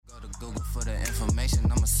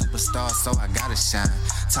transformation. I'm a superstar, so I gotta shine.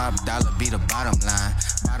 Top dollar be the bottom line.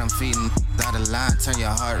 Bottom feeding dotted line. Turn your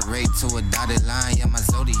heart rate to a dotted line. Yeah, my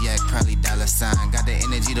zodiac probably dollar sign. Got the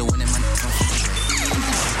energy to win it, my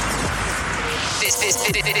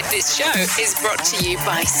This show is brought to you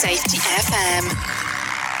by Safety FM.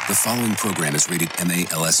 The following program is rated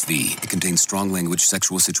MALSV. It contains strong language,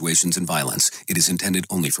 sexual situations, and violence. It is intended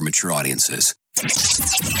only for mature audiences.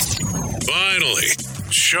 Finally,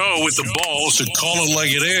 show with the balls to call it like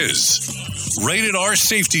it is. Rated R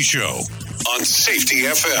Safety Show on Safety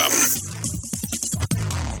FM.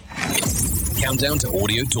 Countdown to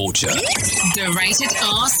audio torture. The Rated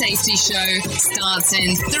R Safety Show starts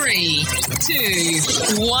in 3,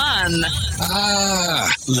 2, 1.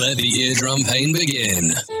 Let the eardrum pain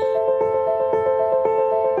begin.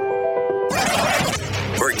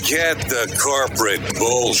 Forget the corporate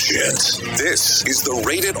bullshit. This is the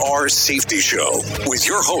Rated R Safety Show with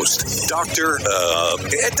your host, Dr.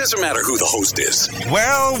 It doesn't matter who the host is.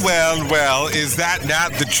 Well, is that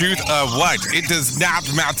not the truth of what? It does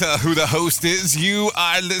not matter who the host is. You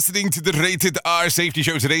are listening to the Rated R Safety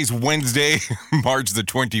Show. Today's Wednesday, March the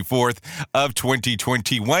 24th of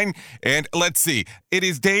 2021. And let's see, it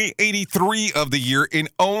is day 83 of the year and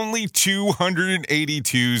only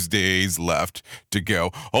 282 days left to go.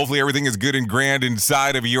 Hopefully everything is good and grand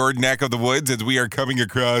inside of your neck of the woods as we are coming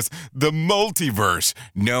across the multiverse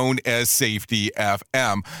known as Safety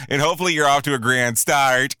FM. And hopefully you're off to a grand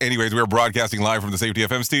start. Anyways, we're broadcasting live from the Safety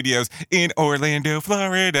FM studios in Orlando,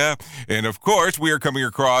 Florida. And of course, we are coming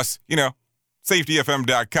across,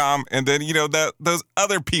 safetyfm.com and then, those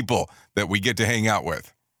other people that we get to hang out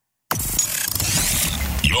with.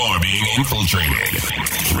 You're being infiltrated.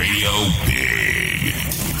 Radio Big.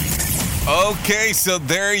 Okay, so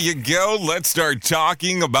there you go. Let's start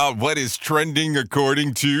talking about what is trending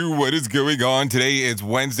according to what is going on. Today is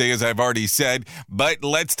Wednesday, as I've already said, but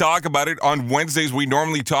let's talk about it. On Wednesdays, we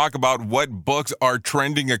normally talk about what books are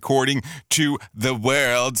trending according to the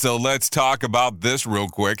world. So let's talk about this real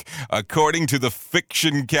quick. According to the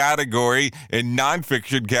fiction category and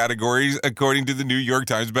nonfiction categories, according to the New York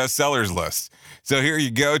Times bestsellers list. So here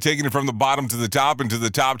you go, taking it from the bottom to the top and to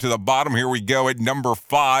the top to the bottom. Here we go at number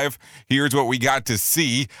 5. Here's what we got to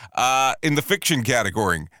see in the fiction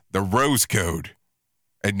category. The Rose Code.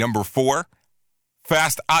 At number 4,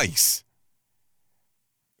 Fast Ice.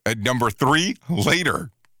 At number 3,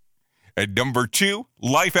 Later. At number 2,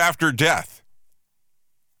 Life After Death.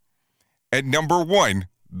 At number 1,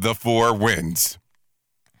 The Four Winds.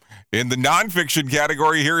 In the nonfiction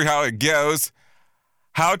category, here's how it goes.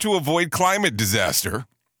 How to Avoid Climate Disaster.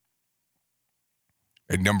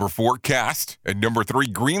 At number 4, Cast. At number 3,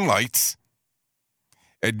 Green Lights.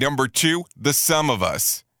 At number 2, The Sum of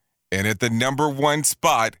Us. And at the number 1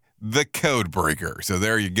 spot, The Code Breaker. So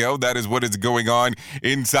there you go. That is what is going on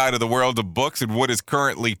inside of the world of books and what is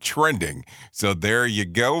currently trending. So there you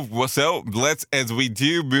go. Well, so let's, as we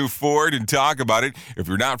do move forward and talk about it, if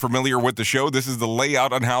you're not familiar with the show, this is the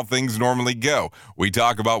layout on how things normally go. We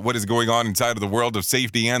talk about what is going on inside of the world of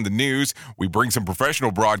safety and the news. We bring some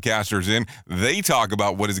professional broadcasters in. They talk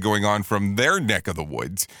about what is going on from their neck of the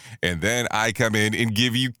woods. And then I come in and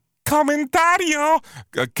give you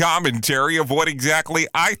a commentary of what exactly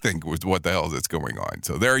I think was what the hell is going on.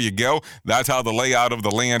 So there you go. That's how the layout of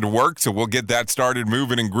the land works. So we'll get that started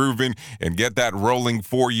moving and grooving and get that rolling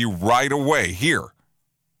for you right away here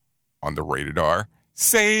on the Rated R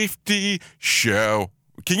Safety Show.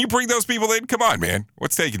 Can you bring those people in? Come on, man.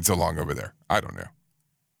 What's taking so long over there? I don't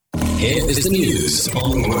know. Here is the news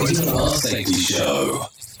on the Rated R Safety Show.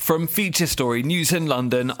 From Feature Story News in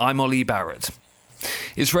London, I'm Ollie Barrett.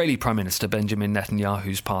 Israeli Prime Minister Benjamin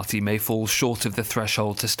Netanyahu's party may fall short of the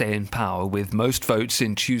threshold to stay in power, with most votes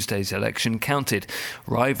in Tuesday's election counted.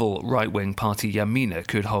 Rival right-wing party Yamina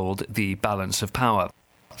could hold the balance of power.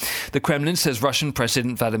 The Kremlin says Russian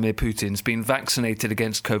President Vladimir Putin's been vaccinated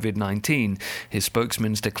against COVID-19. His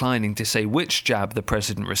spokesman's declining to say which jab the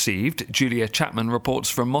president received. Julia Chapman reports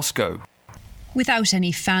from Moscow. Without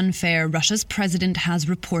any fanfare, Russia's president has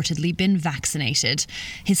reportedly been vaccinated.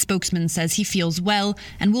 His spokesman says he feels well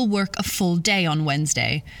and will work a full day on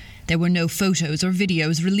Wednesday. There were no photos or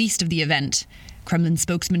videos released of the event. Kremlin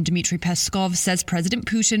spokesman Dmitry Peskov says President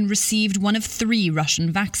Putin received one of 3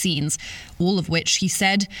 Russian vaccines, all of which, he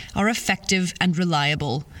said, are effective and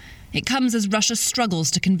reliable. It comes as Russia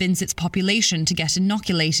struggles to convince its population to get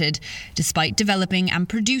inoculated, despite developing and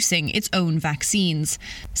producing its own vaccines.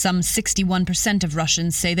 Some 61% of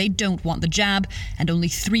Russians say they don't want the jab, and only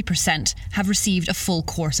 3% have received a full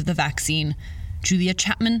course of the vaccine. Julia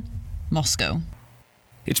Chapman, Moscow.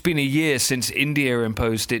 It's been a year since India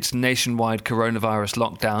imposed its nationwide coronavirus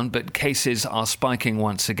lockdown, but cases are spiking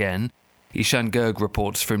once again. Ishan Garg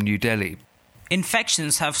reports from New Delhi.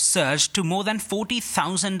 Infections have surged to more than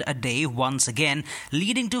 40,000 a day once again,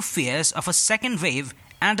 leading to fears of a second wave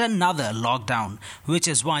and another lockdown, which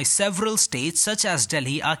is why several states such as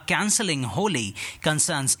Delhi are cancelling Holi.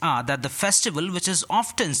 Concerns are that the festival, which is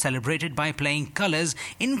often celebrated by playing colours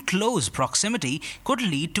in close proximity, could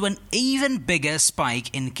lead to an even bigger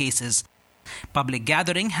spike in cases. Public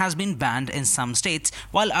gathering has been banned in some states,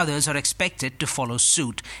 while others are expected to follow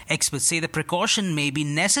suit. Experts say the precaution may be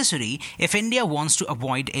necessary if India wants to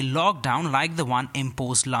avoid a lockdown like the one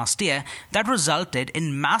imposed last year that resulted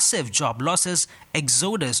in massive job losses,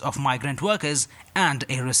 exodus of migrant workers, and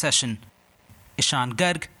a recession. Ishan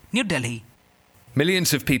Garg, New Delhi.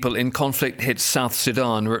 Millions of people in conflict-hit South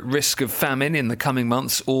Sudan are at risk of famine in the coming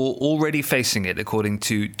months or already facing it, according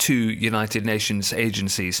to 2 United Nations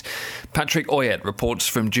agencies. Patrick Oyet reports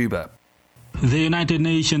from Juba. The United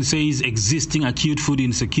Nations says existing acute food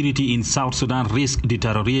insecurity in South Sudan risks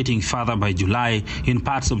deteriorating further by July. In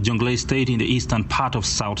parts of Jonglei State in the eastern part of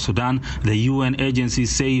South Sudan, the UN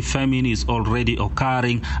agencies say famine is already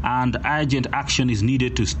occurring and urgent action is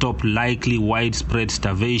needed to stop likely widespread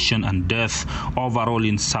starvation and death. Overall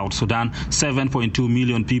in South Sudan, 7.2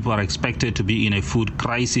 million people are expected to be in a food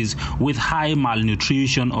crisis with high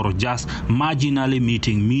malnutrition or just marginally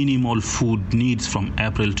meeting minimal food needs from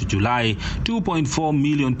April to July. 2.4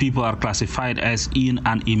 million people are classified as in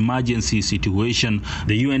an emergency situation.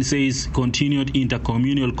 The UN says continued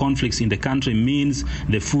intercommunal conflicts in the country means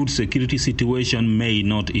the food security situation may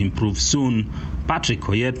not improve soon. Patrick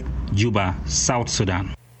Oyet, Juba, South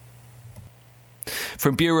Sudan.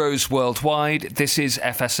 From bureaus worldwide, this is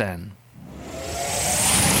FSN.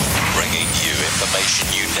 Bringing you information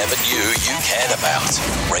you never knew you cared about.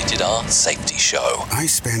 Rated R Safety Show. I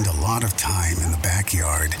spend a lot of time in the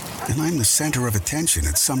backyard, and I'm the center of attention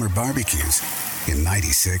at summer barbecues. In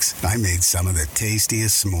 '96, I made some of the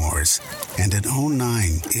tastiest s'mores. And in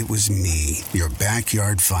 '09, it was me, your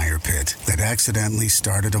backyard fire pit, that accidentally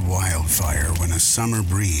started a wildfire when a summer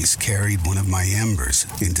breeze carried one of my embers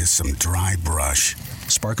into some dry brush.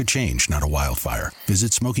 Spark a change, not a wildfire.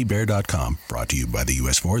 Visit SmokeyBear.com. Brought to you by the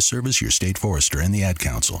U.S. Forest Service, your state forester, and the Ad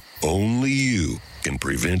Council. Only you can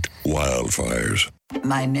prevent wildfires.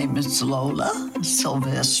 My name is Lola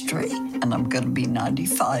Silvestri, and I'm going to be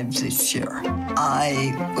 95 this year.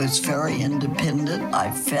 I was very independent. I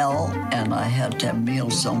fell, and I had to have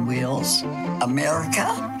Meals on Wheels.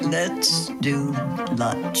 America, let's do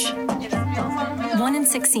lunch. 1 in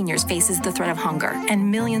 6 seniors faces the threat of hunger, and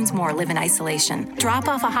millions more live in isolation. Drop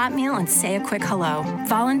off a hot meal and say a quick hello.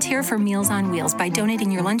 Volunteer for Meals on Wheels by donating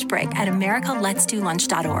your lunch break at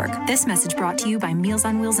americaletsdolunch.org. This message brought to you by Meals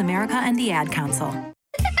on Wheels America and the Ad Council.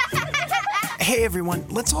 Hey everyone,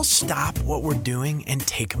 let's all stop what we're doing and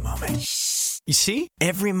take a moment. You see,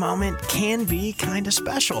 every moment can be kind of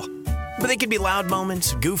special. But they could be loud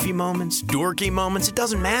moments, goofy moments, dorky moments, it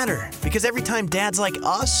doesn't matter. Because every time dads like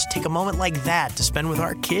us take a moment like that to spend with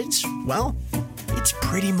our kids, well, it's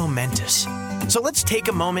pretty momentous. So let's take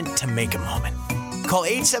a moment to make a moment. Call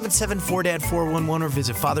 877-4DAD-411 or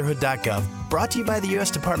visit fatherhood.gov. Brought to you by the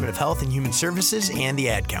U.S. Department of Health and Human Services and the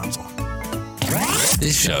Ad Council.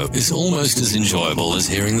 This show is almost as enjoyable as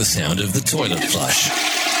hearing the sound of the toilet flush.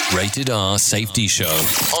 Rated R Safety Show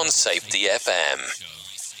on Safety FM.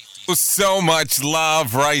 So much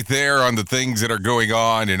love right there on the things that are going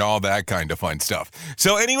on and all that kind of fun stuff.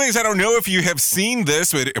 So anyways, I don't know if you have seen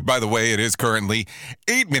this, but by the way, it is currently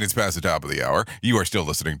 8 minutes past the top of the hour. You are still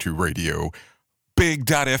listening to Radio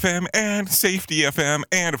Big.FM and Safety FM,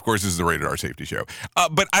 and of course, this is the Rated R Safety Show.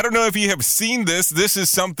 But I don't know if you have seen this. This is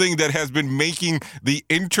something that has been making the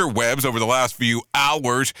interwebs over the last few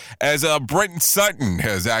hours, as Brent Sutton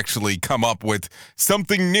has actually come up with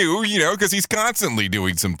something new, because he's constantly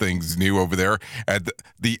doing some things new over there at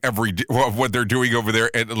what they're doing over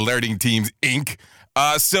there at Learning Teams Inc.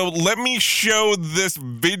 So let me show this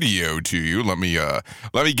video to you. Let me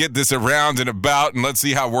get this around and about, and let's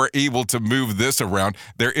see how we're able to move this around.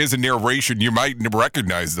 There is a narration. You might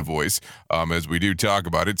recognize the voice as we do talk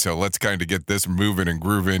about it. So let's kind of get this moving and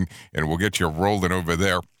grooving, and we'll get you rolling over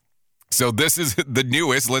there. So this is the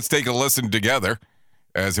newest. Let's take a listen together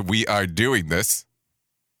as we are doing this.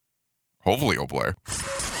 Hopefully it'll play.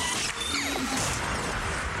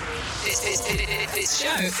 This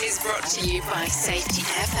show is brought to you by Safety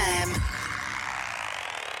FM.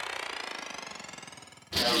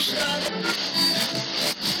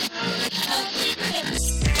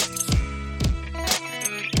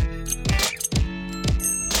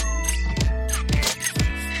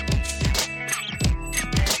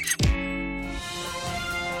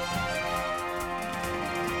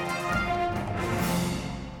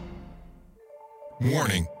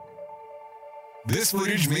 Warning. This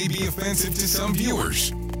footage may be offensive to some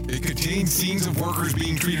viewers. It contains scenes of workers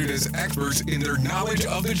being treated as experts in their knowledge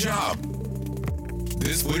of the job.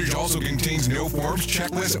 This footage also contains no forms,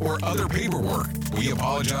 checklists, or other paperwork. We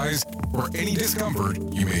apologize for any discomfort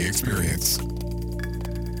you may experience.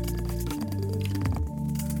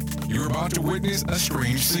 You're about to witness a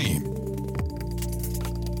strange scene.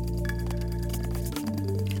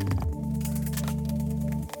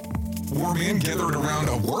 Four men gathered around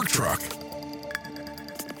a work truck,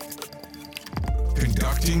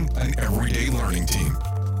 conducting an everyday learning team.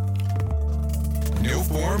 No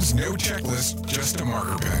forms, no checklist, just a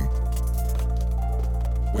marker pen.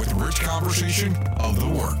 With rich conversation of the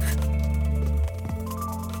work.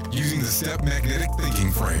 Using the STEP magnetic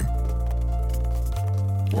thinking frame.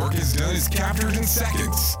 Work is done is captured in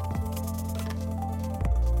seconds.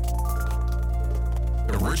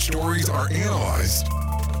 The rich stories are analyzed.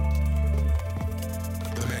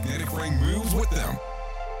 The magnetic frame moves with them.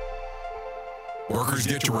 Workers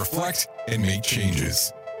get to reflect and make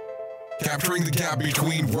changes. Capturing the gap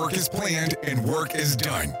between work is planned and work is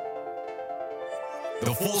done.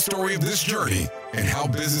 The full story of this journey and how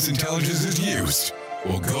business intelligence is used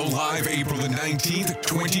will go live April the 19th,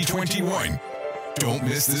 2021. Don't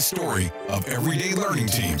miss this story of everyday learning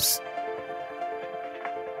teams.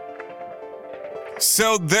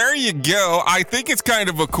 So there you go. I think it's kind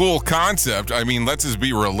of a cool concept. I mean, let's just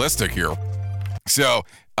be realistic here. So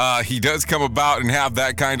he does come about and have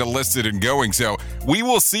that kind of listed and going. So we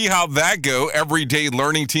will see how that go. Everyday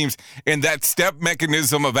learning teams and that step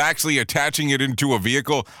mechanism of actually attaching it into a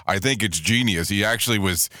vehicle. I think it's genius. He actually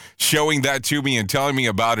was showing that to me and telling me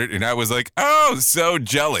about it. And I was like, oh, so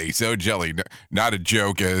jelly. Not a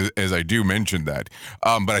joke as I do mention that.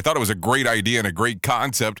 But I thought it was a great idea and a great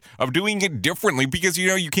concept of doing it differently because, you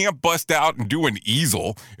know, you can't bust out and do an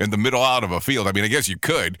easel in the middle out of a field. I mean, I guess you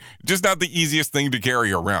could. Just not the easiest thing to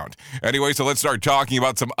carry around. Anyway, so let's start talking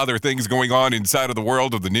about some other things going on inside of the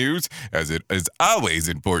world of the news, as it is always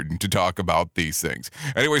important to talk about these things.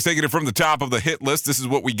 Anyways, taking it from the top of the hit list, this is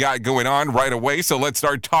what we got going on right away, so let's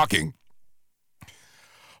start talking.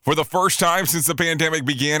 For the first time since the pandemic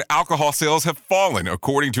began, alcohol sales have fallen.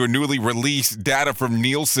 According to a newly released data from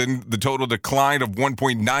Nielsen, the total decline of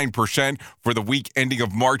 1.9% for the week ending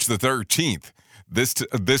of March the 13th.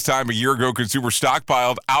 This time a year ago, consumers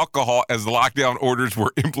stockpiled alcohol as lockdown orders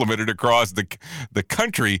were implemented across the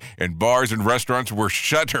country and bars and restaurants were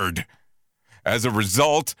shuttered. As a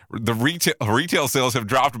result, the retail sales have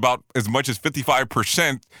dropped about as much as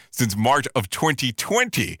 55% since March of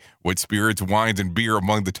 2020, with spirits, wines, and beer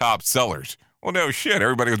among the top sellers. Well, no shit.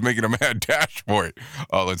 Everybody was making a mad dash for it.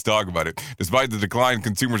 Let's talk about it. Despite the decline,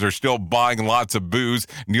 consumers are still buying lots of booze.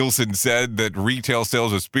 Nielsen said that retail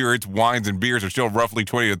sales of spirits, wines, and beers are still roughly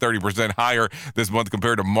 20 to 30% higher this month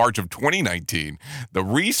compared to March of 2019. The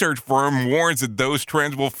research firm warns that those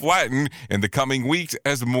trends will flatten in the coming weeks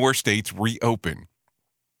as more states reopen.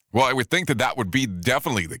 Well, I would think that would be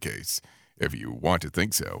definitely the case, if you want to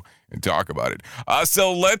think so and talk about it.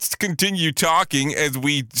 So let's continue talking as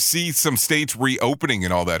we see some states reopening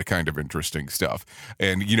and all that kind of interesting stuff.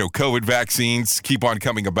 And, you know, COVID vaccines keep on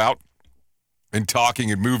coming about and talking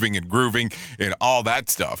and moving and grooving and all that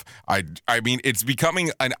stuff. I mean, it's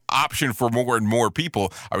becoming an option for more and more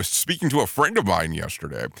people. I was speaking to a friend of mine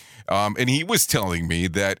yesterday, and he was telling me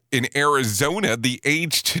that in Arizona, the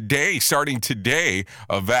age today, starting today,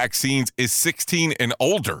 of vaccines is 16 and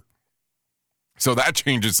older. So that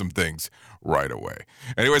changes some things right away.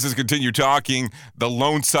 Anyways, let's continue talking. The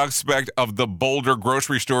lone suspect of the Boulder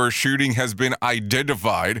grocery store shooting has been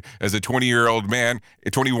identified as a 21-year-old man,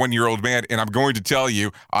 and I'm going to tell you,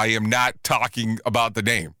 I am not talking about the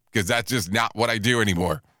name because that's just not what I do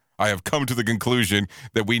anymore. I have come to the conclusion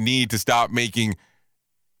that we need to stop making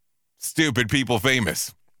stupid people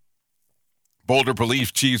famous. Boulder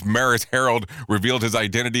Police Chief Maris Harold revealed his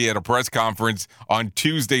identity at a press conference on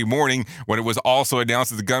Tuesday morning when it was also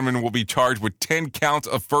announced that the gunman will be charged with 10 counts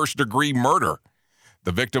of first-degree murder.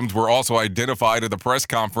 The victims were also identified at the press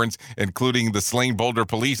conference, including the slain Boulder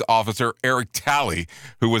police officer Eric Talley,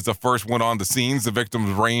 who was the first one on the scenes. The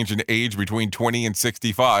victims range in age between 20 and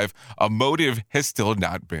 65. A motive has still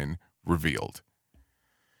not been revealed.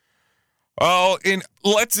 Oh, and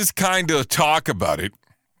let's just kind of talk about it,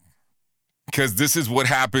 because this is what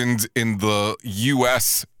happens in the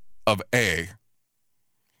U.S. of A.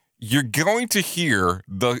 You're going to hear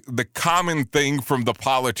the common thing from the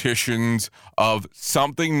politicians of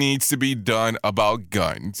something needs to be done about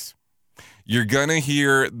guns. You're going to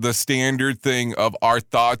hear the standard thing of our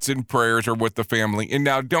thoughts and prayers are with the family. And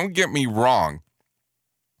now, don't get me wrong.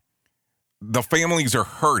 The families are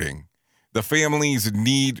hurting. The families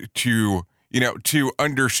need to, to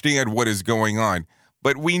understand what is going on.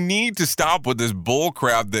 But we need to stop with this bull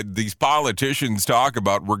crap that these politicians talk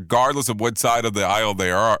about, regardless of what side of the aisle they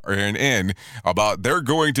are in, about they're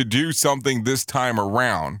going to do something this time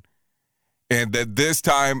around. And that this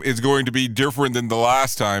time is going to be different than the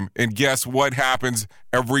last time. And guess what happens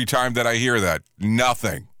every time that I hear that?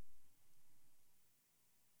 Nothing.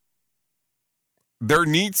 There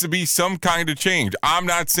needs to be some kind of change. I'm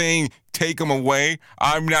not saying take them away.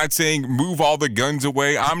 I'm not saying move all the guns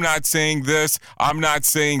away. I'm not saying this. I'm not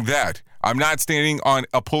saying that. I'm not standing on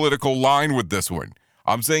a political line with this one.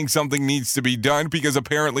 I'm saying something needs to be done because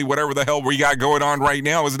apparently whatever the hell we got going on right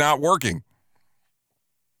now is not working.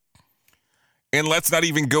 And let's not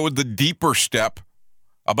even go the deeper step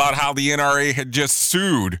about how the NRA had just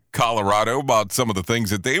sued Colorado about some of the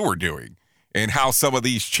things that they were doing and how some of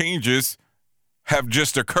these changes have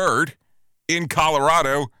just occurred in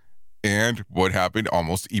Colorado and what happened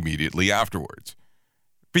almost immediately afterwards.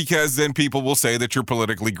 Because then people will say that you're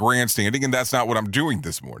politically grandstanding, and that's not what I'm doing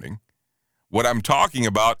this morning. What I'm talking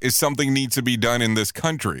about is something needs to be done in this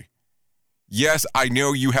country. Yes, I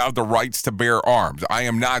know you have the rights to bear arms. I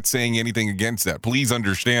am not saying anything against that. Please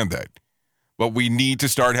understand that. But we need to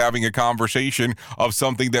start having a conversation of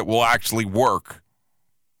something that will actually work.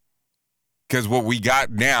 Because what we got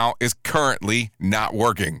now is currently not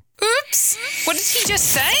working. Oops! What did he just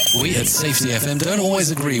say? We at Safety FM don't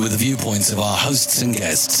always agree with the viewpoints of our hosts and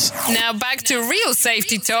guests. Now back to real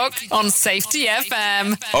safety talk on Safety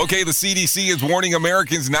FM. Okay, the CDC is warning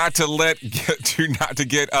Americans not to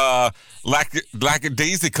get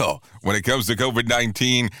lackadaisical when it comes to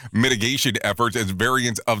COVID-19 mitigation efforts, as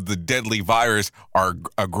variants of the deadly virus are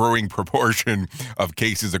a growing proportion of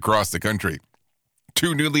cases across the country.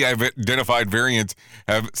 2 newly identified variants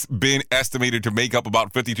have been estimated to make up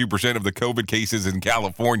about 52% of the COVID cases in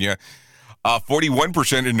California,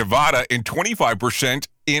 41% in Nevada, and 25%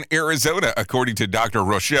 in Arizona, according to Dr.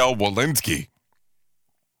 Rochelle Walensky.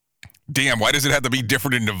 Damn, why does it have to be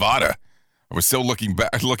different in Nevada? I was so looking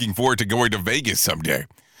forward to going to Vegas someday.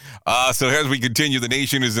 So as we continue, the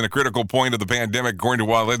nation is in a critical point of the pandemic. According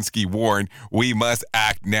to Walensky warned, we must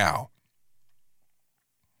act now.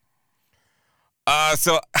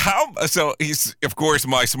 So he's, of course,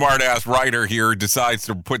 my smart-ass writer here decides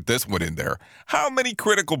to put this one in there. How many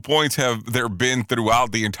critical points have there been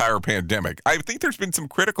throughout the entire pandemic? I think there's been some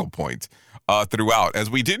critical points throughout, as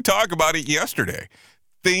we did talk about it yesterday.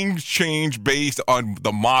 Things change based on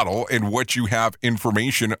the model and what you have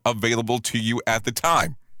information available to you at the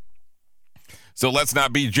time. So let's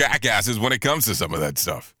not be jackasses when it comes to some of that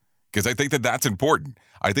stuff, because I think that that's important.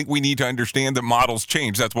 I think we need to understand that models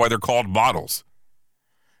change. That's why they're called models.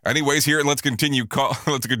 Anyways, here, let's continue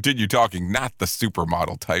talking. Not the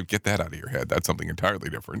supermodel type. Get that out of your head. That's something entirely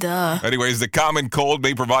different. Duh. Anyways, the common cold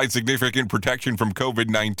may provide significant protection from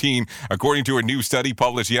COVID-19, according to a new study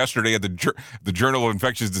published yesterday at the Journal of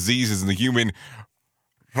Infectious Diseases. And the human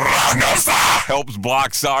helps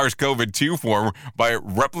block SARS-CoV-2 form by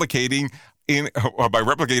replicating in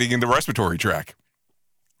the respiratory tract.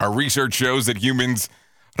 Our research shows that humans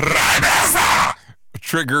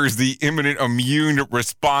triggers the imminent immune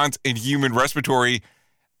response in human respiratory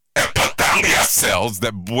epithelial cells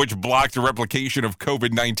which block the replication of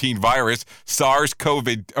COVID-19 virus,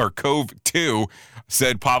 SARS-CoV-2,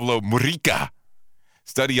 said Pablo Murica,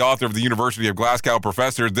 study author of the University of Glasgow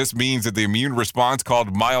professor. This means that the immune response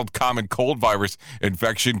called mild common cold virus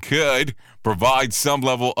infection could provide some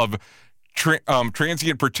level of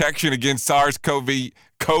transient protection against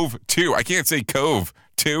SARS-CoV-2. I can't say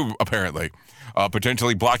CoV-2, apparently.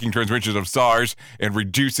 Potentially blocking transmission of SARS and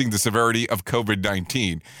reducing the severity of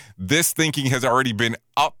COVID-19. This thinking has already been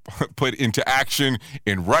put into action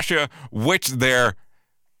in Russia, which their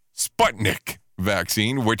Sputnik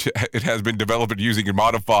vaccine, which it has been developed using and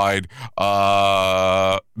modified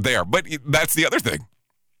there. But that's the other thing.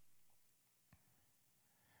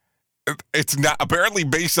 It's not apparently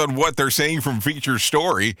based on what they're saying from Feature's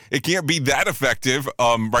story. It can't be that effective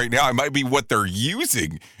right now. It might be what they're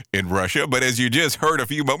using in Russia. But as you just heard a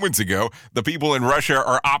few moments ago, the people in Russia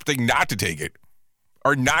are opting not to take it,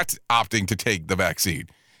 are not opting to take the vaccine.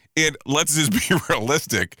 And let's just be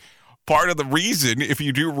realistic. Part of the reason, if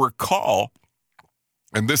you do recall,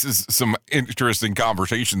 and this is some interesting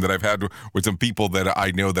conversation that I've had with some people that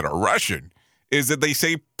I know that are Russian, is that they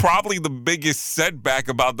say probably the biggest setback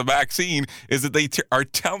about the vaccine is that they are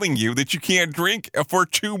telling you that you can't drink for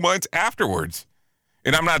 2 months afterwards.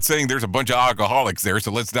 And I'm not saying there's a bunch of alcoholics there, so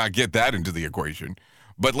let's not get that into the equation.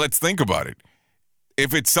 But let's think about it.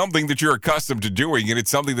 if it's something that you're accustomed to doing and it's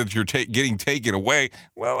something that you're getting taken away,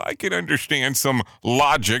 well, I can understand some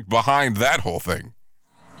logic behind that whole thing.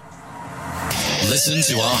 Listen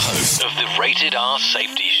to our host of the Rated R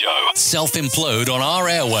Safety Show self-implode on our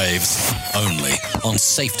airwaves, only on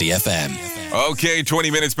Safety FM. Okay,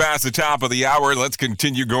 20 minutes past the top of the hour. Let's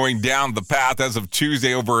continue going down the path. As of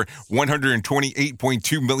Tuesday, over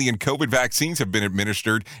 128.2 million COVID vaccines have been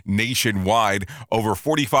administered nationwide. Over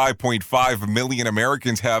 45.5 million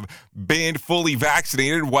Americans have been fully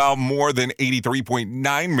vaccinated, while more than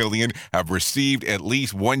 83.9 million have received at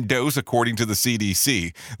least one dose, according to the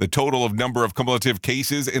CDC. The total of number of cumulative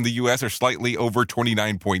cases in the U.S. are slightly over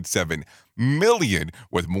 29.7 million,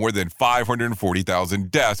 with more than 540,000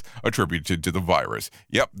 deaths attributed to the virus.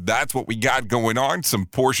 Yep, that's what we got going on. Some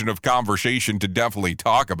portion of conversation to definitely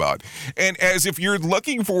talk about. And as if you're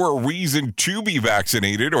looking for a reason to be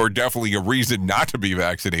vaccinated, or definitely a reason not to be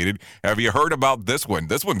vaccinated, have you heard about this one?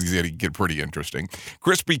 This one's going to get pretty interesting.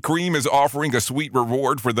 Krispy Kreme is offering a sweet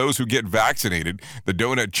reward for those who get vaccinated. The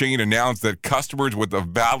donut chain announced that customers with a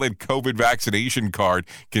valid COVID vaccination card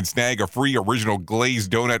can snag a free original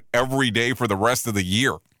glazed donut every day for the rest of the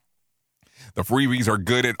year. The freebies are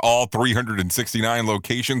good at all 369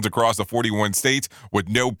 locations across the 41 states with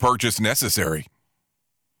no purchase necessary.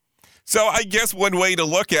 So I guess one way to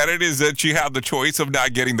look at it is that you have the choice of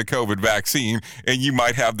not getting the COVID vaccine, and you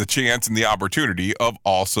might have the chance and the opportunity of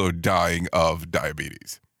also dying of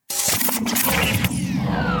diabetes.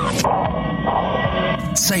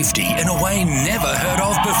 Safety in a way never heard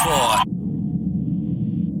of before.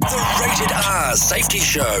 The Rated R Safety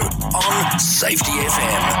Show on Safety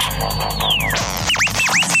FM.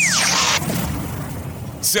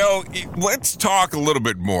 So let's talk a little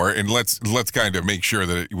bit more, and let's kind of make sure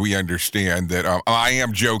that we understand that I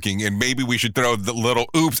am joking, and maybe we should throw the little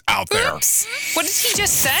oops out there. Oops? What did he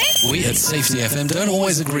just say? We at Safety FM don't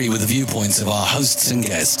always agree with the viewpoints of our hosts and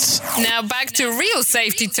guests. Now back to real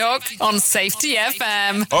safety talk on Safety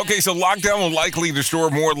FM. Okay, so lockdown will likely destroy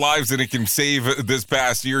more lives than it can save this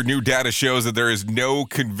past year. New data shows that there is no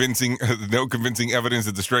convincing evidence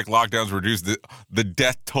that the strict lockdowns reduce the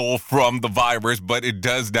death toll from the virus, but it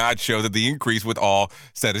does not show that the increase with all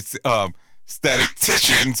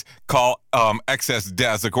statisticians call excess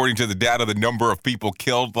deaths. According to the data, the number of people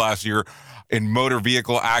killed last year in motor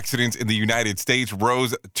vehicle accidents in the United States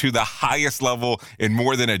rose to the highest level in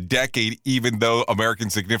more than a decade, even though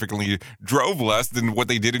Americans significantly drove less than what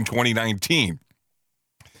they did in 2019.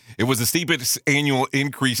 It was the steepest annual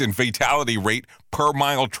increase in fatality rate per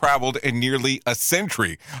mile traveled in nearly a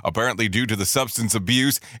century, apparently due to the substance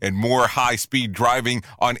abuse and more high-speed driving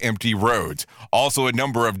on empty roads. Also, a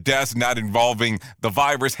number of deaths not involving the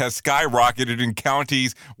virus has skyrocketed in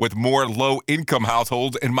counties with more low-income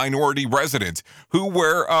households and minority residents who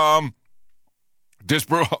were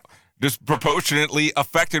disproportionately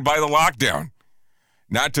affected by the lockdown.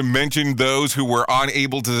 Not to mention those who were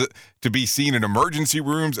unable to be seen in emergency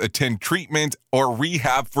rooms, attend treatment or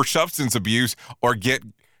rehab for substance abuse, or get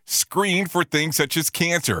screened for things such as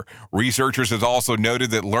cancer. Researchers have also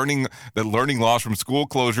noted that learning loss from school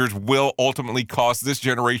closures will ultimately cost this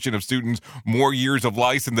generation of students more years of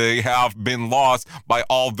life than they have been lost by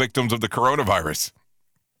all victims of the coronavirus.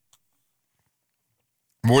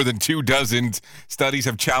 More than 24 studies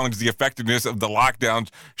have challenged the effectiveness of the lockdowns,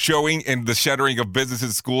 showing and the shuttering of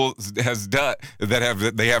businesses, schools has done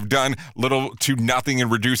they have done little to nothing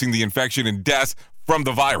in reducing the infection and deaths from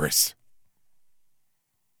the virus.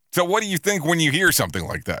 So what do you think when you hear something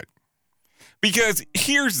like that? Because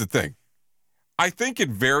here's the thing. I think it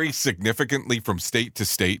varies significantly from state to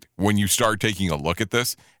state when you start taking a look at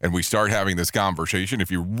this and we start having this conversation.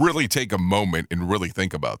 If you really take a moment and really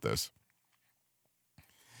think about this.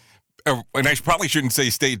 And I probably shouldn't say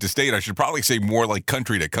state to state. I should probably say more like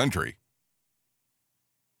country to country.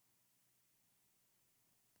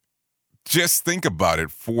 Just think about it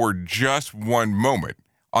for just one moment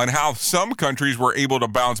on how some countries were able to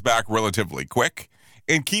bounce back relatively quick.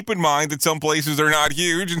 And keep in mind that some places are not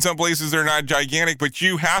huge and some places they're not gigantic, but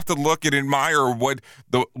you have to look and admire what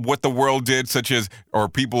the world did, or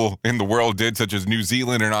people in the world did, such as New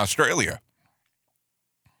Zealand and Australia.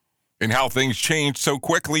 And how things changed so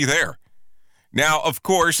quickly there. Now, of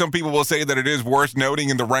course, some people will say that it is worth noting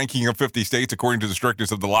in the ranking of 50 states, according to the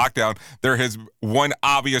strictness of the lockdown, there has one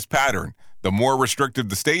obvious pattern. The more restrictive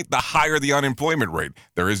the state, the higher the unemployment rate.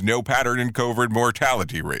 There is no pattern in COVID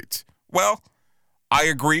mortality rates. Well, I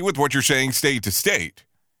agree with what you're saying state to state,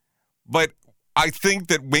 but I think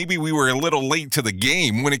that maybe we were a little late to the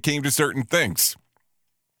game when it came to certain things.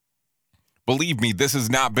 Believe me, this has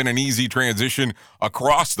not been an easy transition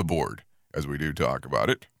across the board, as we do talk about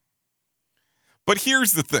it. But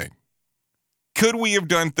here's the thing. Could we have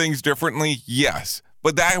done things differently? Yes.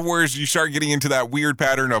 But that where you start getting into that weird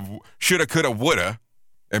pattern of shoulda, coulda, woulda,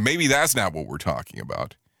 and maybe that's not what we're talking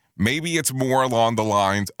about. Maybe it's more along the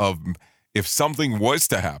lines of if something was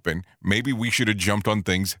to happen, maybe we should have jumped on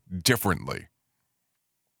things differently.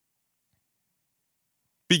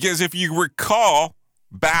 Because if you recall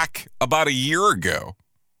back about a year ago,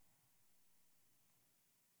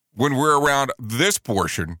 when we're around this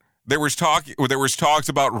portion, there was talks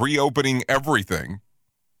about reopening everything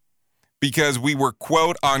because we were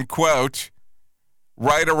quote unquote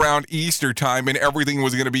right around Easter time and everything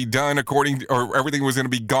was going to be done everything was going to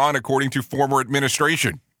be gone according to former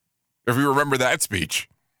administration. If you remember that speech.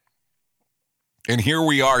 And here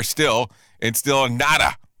we are still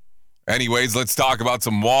nada. Anyways, let's talk about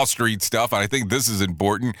some Wall Street stuff. And I think this is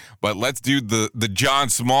important, but let's do the John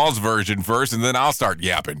Smalls version first, and then I'll start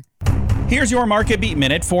yapping. Here's your Market Beat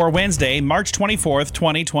Minute for Wednesday, March 24th,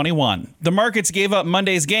 2021. The markets gave up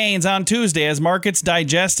Monday's gains on Tuesday as markets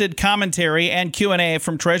digested commentary and Q&A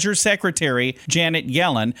from Treasury Secretary Janet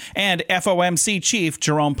Yellen and FOMC Chief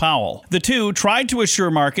Jerome Powell. The two tried to assure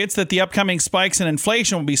markets that the upcoming spikes in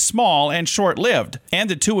inflation will be small and short-lived, and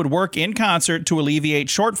the two would work in concert to alleviate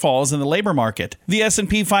shortfalls in the labor market. The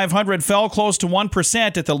S&P 500 fell close to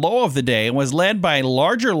 1% at the low of the day and was led by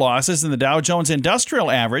larger losses in the Dow Jones Industrial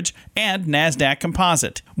Average and NASDAQ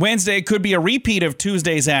Composite. Wednesday could be a repeat of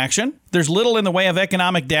Tuesday's action. There's little in the way of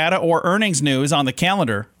economic data or earnings news on the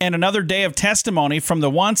calendar, and another day of testimony from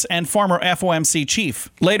the once and former FOMC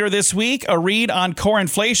chief. Later this week, a read on core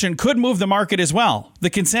inflation could move the market as well.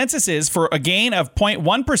 The consensus is for a gain of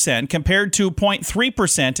 0.1% compared to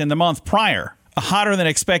 0.3% in the month prior. A hotter than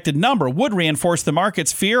expected number would reinforce the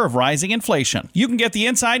market's fear of rising inflation. You can get the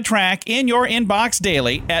inside track in your inbox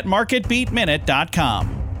daily at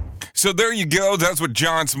marketbeatminute.com. So there you go. That's what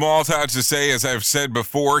John Smalls had to say. As I've said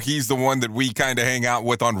before, he's the one that we kind of hang out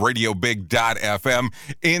with on RadioBig.fm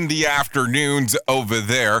in the afternoons over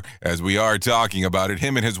there as we are talking about it.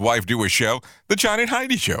 Him and his wife do a show, The John and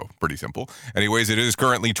Heidi Show. Pretty simple. Anyways, it is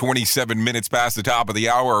currently 27 minutes past the top of the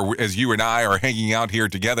hour as you and I are hanging out here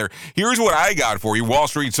together. Here's what I got for you. Wall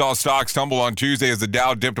Street saw stocks tumble on Tuesday as the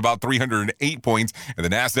Dow dipped about 308 points and the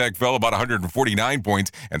NASDAQ fell about 149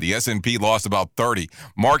 points and the S&P lost about 30.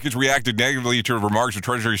 Markets reacted negatively to remarks of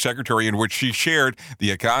Treasury Secretary in which she shared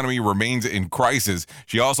the economy remains in crisis.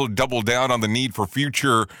 She also doubled down on the need for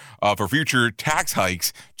future tax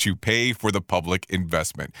hikes to pay for the public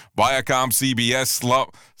investment. Viacom CBS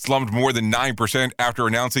slumped more than 9% after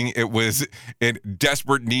announcing it was in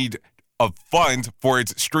desperate need of funds for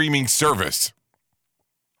its streaming service.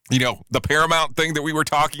 You know, the Paramount thing that we were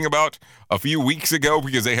talking about a few weeks ago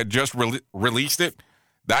because they had just released it.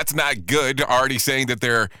 That's not good. Already saying that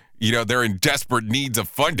they're in desperate needs of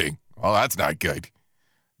funding. Well, that's not good.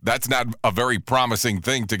 That's not a very promising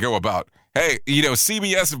thing to go about. Hey,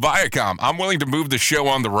 CBS Viacom, I'm willing to move the show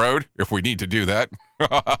on the road if we need to do that.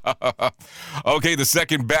 Okay, the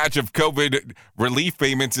second batch of COVID relief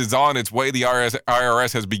payments is on its way. The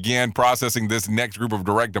IRS has began processing this next group of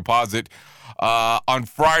direct deposit on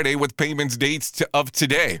Friday with payments dates of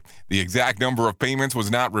today. The exact number of payments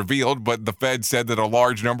was not revealed, but the Fed said that a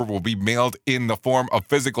large number will be mailed in the form of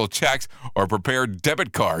physical checks or prepared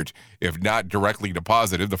debit cards, if not directly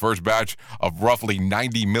deposited. The first batch of roughly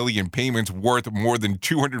 90 million payments worth more than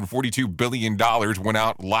 $242 billion went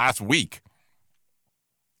out last week.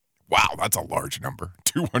 Wow, that's a large number.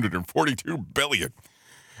 $242 billion.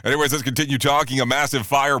 Anyways, let's continue talking. A massive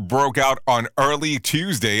fire broke out on early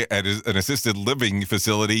Tuesday at an assisted living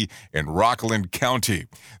facility in Rockland County.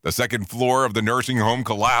 The second floor of the nursing home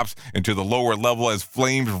collapsed into the lower level as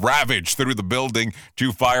flames ravaged through the building.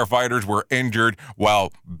 2 firefighters were injured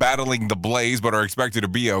while battling the blaze, but are expected to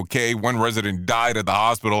be okay. 1 resident died at the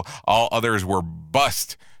hospital. All others were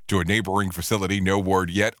bused to a neighboring facility. No word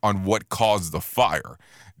yet on what caused the fire.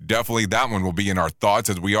 Definitely that one will be in our thoughts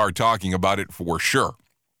as we are talking about it for sure.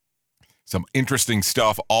 Some interesting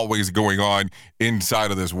stuff always going on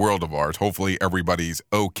inside of this world of ours. Hopefully everybody's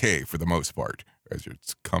okay for the most part as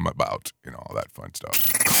it's come about and all that fun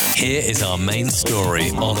stuff. Here is our main story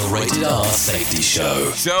on the Rated R Safety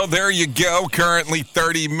Show. So there you go. Currently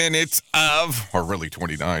 30 minutes or really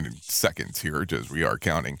 29 seconds here as we are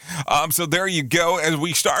counting. So there you go. As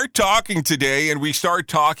we start talking today and we start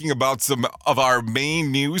talking about some of our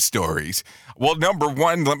main news stories. Well, number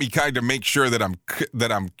one, let me kind of make sure that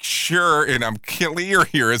I'm sure and I'm clear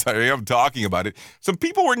here as I am talking about it. Some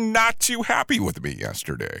people were not too happy with me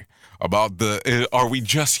yesterday. about are we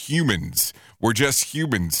just humans? We're just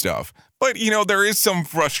human stuff. But, there is some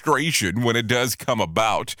frustration when it does come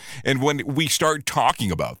about and when we start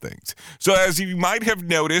talking about things. So as you might have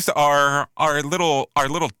noticed, our little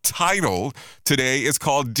title today is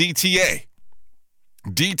called DTA.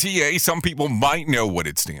 DTA, some people might know what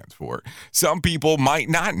it stands for. Some people might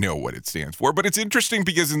not know what it stands for. But it's interesting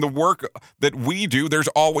because in the work that we do, there's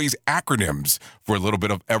always acronyms for a little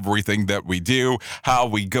bit of everything that we do, how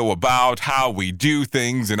we go about, how we do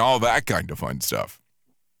things, and all that kind of fun stuff.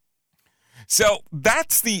 So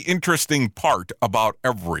that's the interesting part about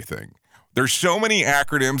everything. There's so many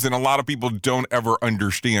acronyms, and a lot of people don't ever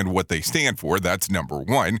understand what they stand for. That's number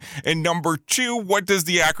one. And number two, what does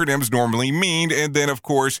the acronyms normally mean? And then, of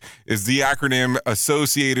course, is the acronym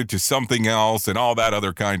associated to something else and all that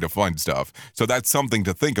other kind of fun stuff. So that's something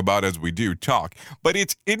to think about as we do talk. But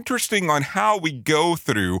it's interesting on how we go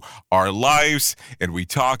through our lives, and we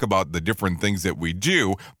talk about the different things that we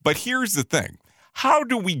do. But here's the thing. How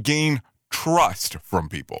do we gain trust from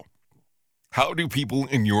people? How do people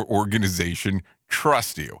in your organization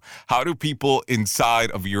trust you? How do people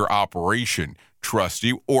inside of your operation trust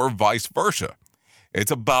you, or vice versa?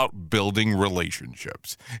 It's about building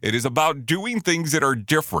relationships. It is about doing things that are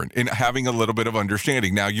different and having a little bit of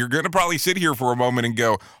understanding. Now, you're going to probably sit here for a moment and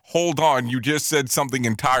go, hold on, you just said something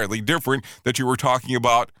entirely different, that you were talking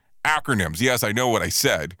about acronyms. Yes, I know what I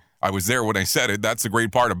said. I was there when I said it. That's the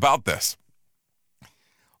great part about this.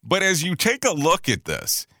 But as you take a look at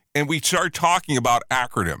this, and we start talking about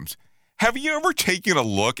acronyms, have you ever taken a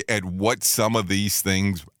look at what some of these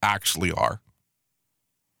things actually are?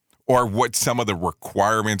 Or what some of the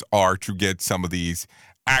requirements are to get some of these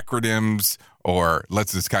acronyms, or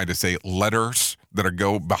let's just kind of say letters that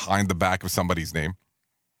go behind the back of somebody's name?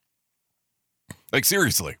 Like,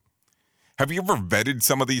 seriously, have you ever vetted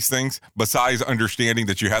some of these things besides understanding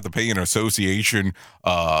that you have to pay an association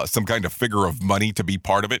some kind of figure of money to be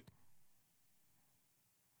part of it?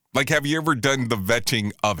 Like, have you ever done the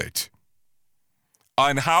vetting of it?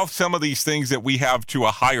 On how some of these things that we have to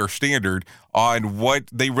a higher standard on what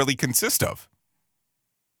they really consist of.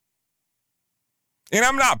 And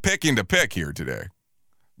I'm not picking to pick here today,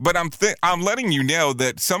 but I'm letting you know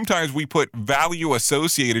that sometimes we put value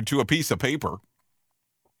associated to a piece of paper,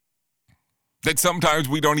 that sometimes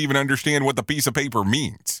we don't even understand what the piece of paper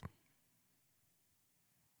means.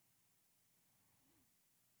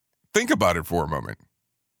 Think about it for a moment.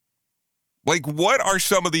 Like, what are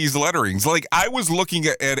some of these letterings? Like, I was looking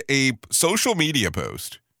at a social media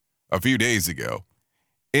post a few days ago,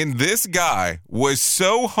 and this guy was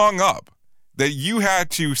so hung up that you had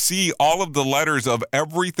to see all of the letters of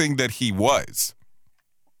everything that he was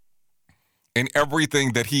and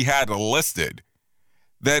everything that he had listed,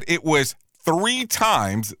 that it was 3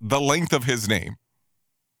 times the length of his name.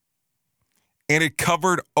 And it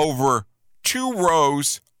covered over 2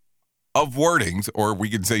 rows of wordings, or we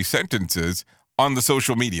could say sentences, on the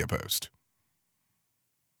social media post.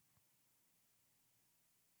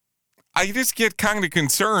 I just get kind of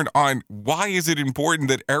concerned on why is it important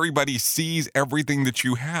that everybody sees everything that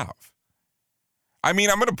you have? I mean,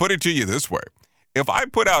 I'm going to put it to you this way. If I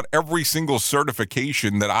put out every single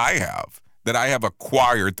certification that I have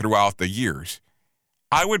acquired throughout the years,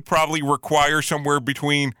 I would probably require somewhere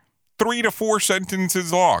between 3 to 4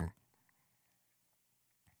 sentences long.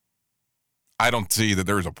 I don't see that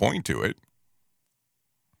there's a point to it.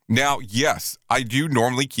 Now, yes, I do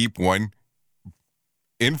normally keep one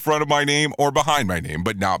in front of my name or behind my name,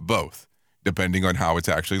 but not both, depending on how it's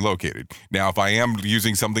actually located. Now, if I am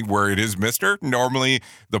using something where it is Mr., normally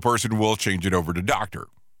the person will change it over to Doctor.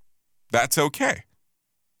 That's okay.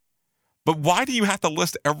 But why do you have to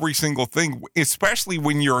list every single thing, especially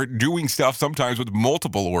when you're doing stuff sometimes with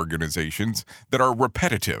multiple organizations that are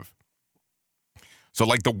repetitive? So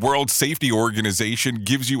like the World Safety Organization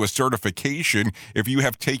gives you a certification if you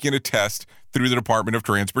have taken a test through the Department of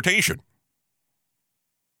Transportation.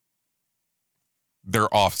 Their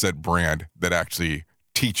offset brand that actually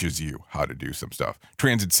teaches you how to do some stuff.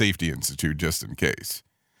 Transit Safety Institute, just in case.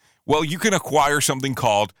 Well, you can acquire something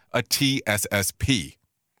called a TSSP.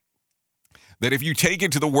 That if you take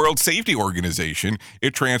it to the World Safety Organization,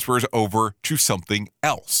 it transfers over to something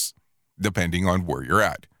else, depending on where you're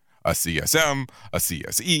at. A CSM, a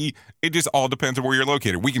CSE, it just all depends on where you're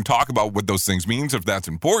located. We can talk about what those things mean if that's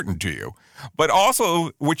important to you. But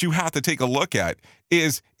also what you have to take a look at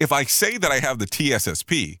is if I say that I have the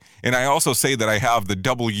TSSP and I also say that I have the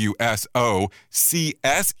WSO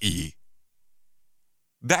CSE,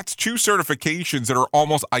 that's 2 certifications that are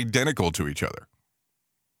almost identical to each other.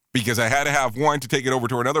 Because I had to have one to take it over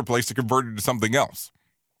to another place to convert it to something else.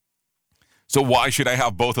 So why should I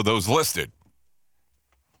have both of those listed?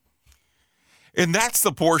 And that's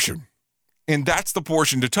the portion. And that's the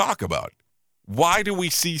portion to talk about. Why do we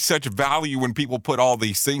see such value when people put all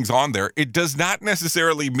these things on there? It does not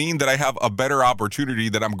necessarily mean that I have a better opportunity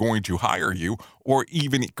that I'm going to hire you or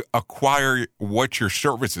even acquire what your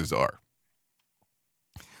services are.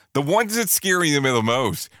 The ones that scare me the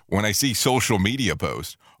most when I see social media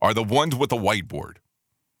posts are the ones with the whiteboard.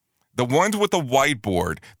 The ones with the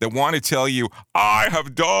whiteboard that want to tell you, I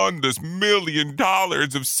have done this $1 million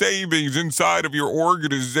of savings inside of your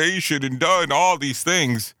organization and done all these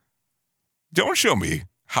things. Don't show me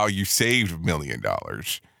how you saved $1 million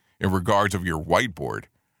in regards of your whiteboard.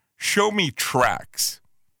 Show me tracks.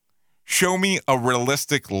 Show me a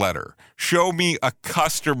realistic letter. Show me a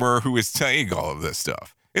customer who is saying all of this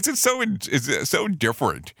stuff. It's so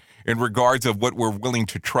different in regards of what we're willing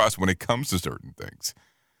to trust when it comes to certain things.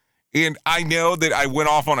 And I know that I went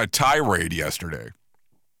off on a tirade yesterday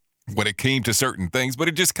when it came to certain things, but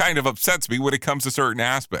it just kind of upsets me when it comes to certain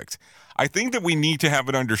aspects. I think that we need to have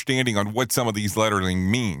an understanding on what some of these lettering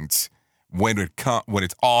means when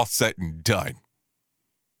it's all said and done.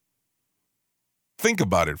 Think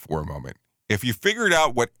about it for a moment. If you figured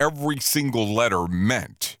out what every single letter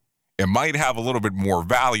meant, it might have a little bit more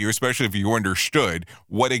value, especially if you understood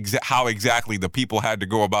how exactly the people had to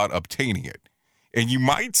go about obtaining it. And you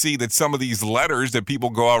might see that some of these letters that people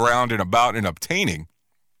go around and about and obtaining,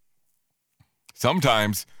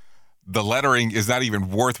 sometimes the lettering is not even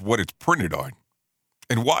worth what it's printed on.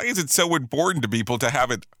 And why is it so important to people to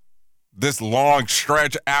have it this long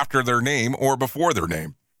stretch after their name or before their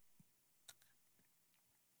name?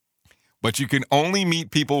 But you can only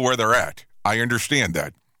meet people where they're at. I understand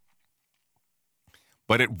that.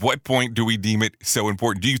 But at what point do we deem it so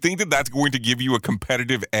important? Do you think that that's going to give you a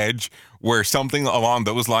competitive edge where something along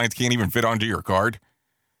those lines can't even fit onto your card?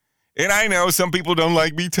 And I know some people don't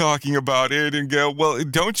like me talking about it and go, well,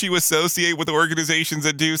 don't you associate with organizations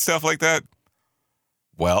that do stuff like that?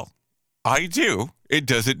 Well, I do. It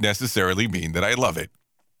doesn't necessarily mean that I love it.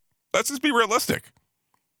 Let's just be realistic.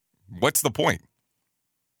 What's the point?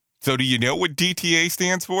 So do you know what DTA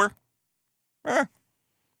stands for?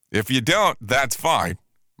 If you don't, that's fine.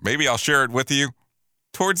 Maybe I'll share it with you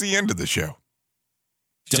towards the end of the show.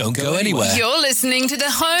 Don't go anywhere. You're listening to the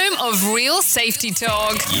home of real safety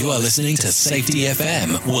talk. You are listening to Safety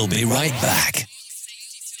FM. We'll be right back.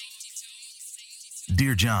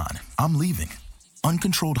 Dear John, I'm leaving.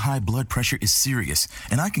 Uncontrolled high blood pressure is serious,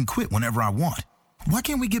 and I can quit whenever I want. Why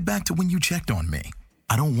can't we get back to when you checked on me?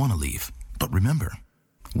 I don't want to leave, but remember,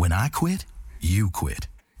 when I quit, you quit.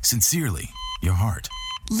 Sincerely, your heart.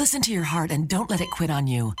 Listen to your heart and don't let it quit on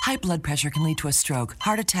you. High blood pressure can lead to a stroke,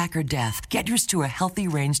 heart attack, or death. Get yours to a healthy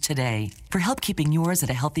range today. For help keeping yours at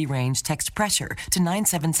a healthy range, text PRESSURE to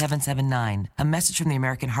 97779. A message from the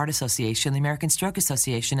American Heart Association, the American Stroke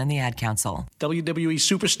Association, and the Ad Council. WWE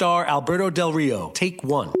superstar Alberto Del Rio. Take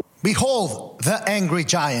one. Behold the angry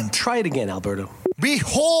giant. Try it again, Alberto.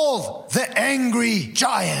 Behold the angry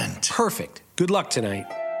giant. Perfect. Good luck tonight.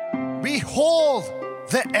 Behold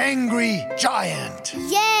the angry giant.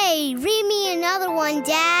 Yay! Read me another one,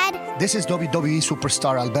 Dad. This is WWE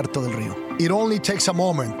superstar Alberto Del Rio. It only takes a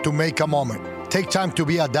moment to make a moment. Take time to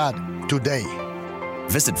be a dad today.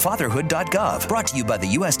 Visit fatherhood.gov. Brought to you by the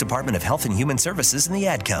U.S. Department of Health and Human Services and the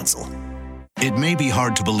Ad Council. It may be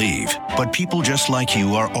hard to believe, but people just like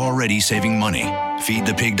you are already saving money.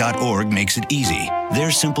 FeedThePig.org makes it easy.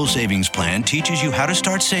 Their simple savings plan teaches you how to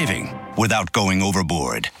start saving without going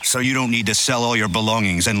overboard, so you don't need to sell all your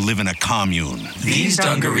belongings and live in a commune. These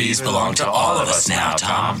dungarees belong to all of us now,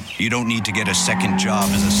 Tom. You don't need to get a second job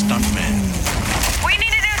as a stuntman. We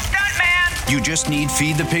need a new stuntman! You just need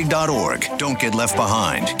FeedThePig.org. Don't get left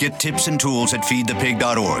behind. Get tips and tools at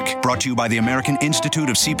FeedThePig.org. Brought to you by the American Institute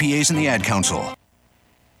of CPAs and the Ad Council.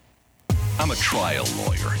 I'm a trial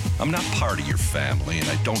lawyer. I'm not part of your family, and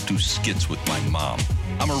I don't do skits with my mom.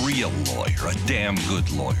 I'm a real lawyer, a damn good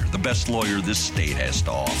lawyer, the best lawyer this state has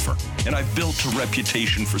to offer. And I've built a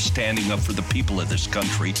reputation for standing up for the people of this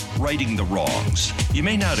country, righting the wrongs. You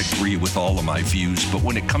may not agree with all of my views, but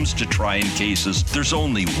when it comes to trying cases, there's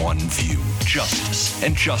only one view, justice.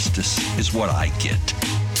 And justice is what I get.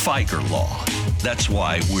 Figer law. That's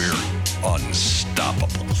why we're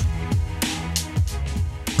unstoppable.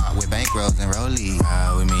 With bankrolls and rollies.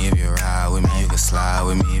 Ride with me if you ride with me, you can slide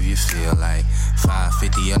with me if you feel like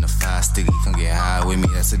 550 on the 5 sticky, come get high with me,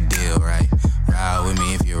 that's a deal, right? Ride with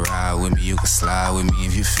me if you ride with me, you can slide with me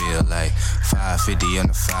if you feel like 550 on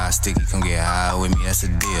the 5 sticky, come get high with me, that's a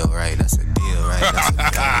deal, right? That's a deal, right? That's a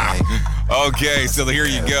deal, right? Okay, so here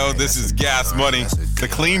you go. This is Gas Money. the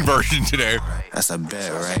clean version today. That's a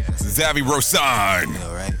bet, right? Xavi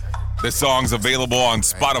Rosan. This song's available on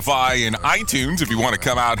Spotify and iTunes if you want to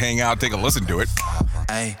come out, hang out, take a listen to it.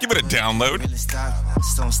 Give it a download.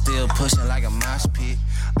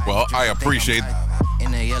 Well, I appreciate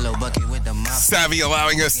Savvy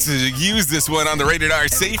allowing us to use this one on the Rated R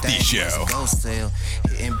Safety Show.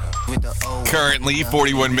 Currently,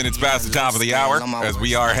 41 minutes past the top of the hour as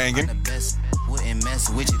we are hanging.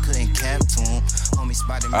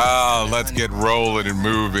 Let's get rolling and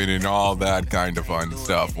moving and all that kind of fun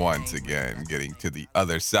stuff once again, getting to the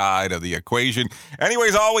other side of the equation.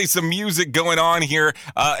 Anyways, always some music going on here.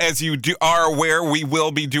 As you are aware, we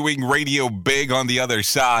will be doing Radio Big on the other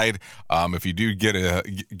side. If you do get a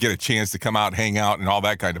chance to come out, hang out, and all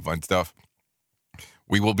that kind of fun stuff.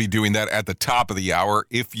 We will be doing that at the top of the hour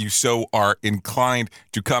if you so are inclined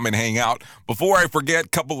to come and hang out. Before I forget, a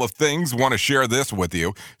couple of things. Want to share this with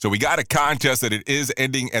you. So we got a contest that it is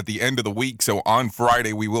ending at the end of the week. So on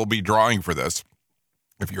Friday, we will be drawing for this.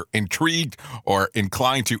 If you're intrigued or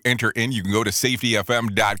inclined to enter in, you can go to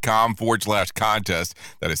safetyfm.com/contest.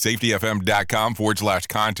 That is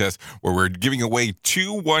safetyfm.com/contest, where we're giving away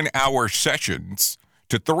 2 1-hour sessions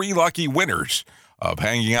to 3 lucky winners of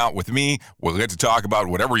hanging out with me. We'll get to talk about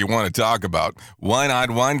whatever you want to talk about,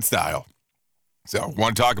 one-on-one style. So,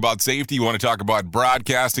 want to talk about safety, you want to talk about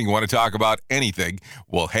broadcasting, you want to talk about anything,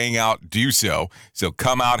 we'll hang out, do so. So,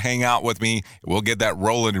 come out, hang out with me. We'll get that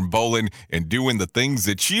rolling and bowling and doing the things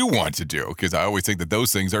that you want to do, because I always think that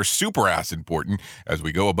those things are super ass important as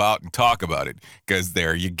we go about and talk about it, because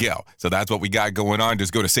there you go. So, that's what we got going on.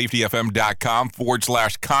 Just go to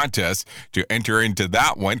safetyfm.com/contest to enter into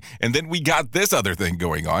that one. And then we got this other thing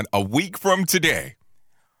going on a week from today.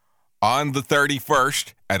 On the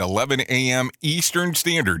 31st at 11 a.m. Eastern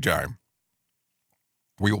Standard Time,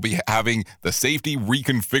 we will be having the Safety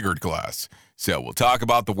Reconfigured class. So we'll talk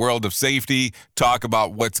about the world of safety, talk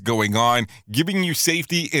about what's going on, giving you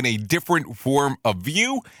safety in a different form of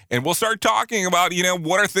view, and we'll start talking about,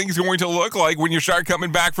 what are things going to look like when you start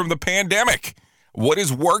coming back from the pandemic? What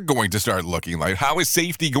is work going to start looking like? How is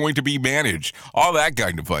safety going to be managed? All that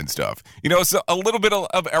kind of fun stuff. So a little bit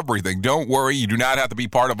of everything. Don't worry, you do not have to be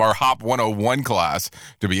part of our HOP 101 class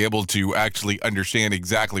to be able to actually understand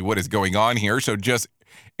exactly what is going on here. So just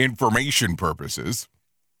information purposes,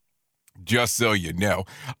 just so you know.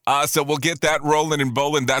 So we'll get that rolling and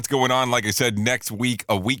bowling. That's going on, like I said, next week,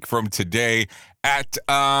 a week from today at,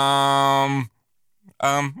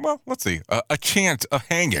 let's see, a chance of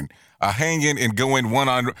hanging and going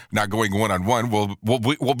not going one-on-one.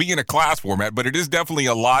 We'll be in a class format, but it is definitely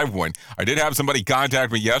a live one. I did have somebody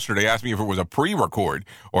contact me yesterday, ask me if it was a pre-record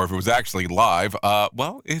or if it was actually live.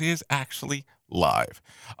 Well, it is actually live.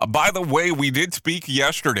 By the way, we did speak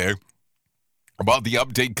yesterday about the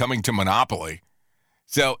update coming to Monopoly.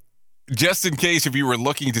 So just in case if you were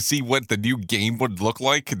looking to see what the new game would look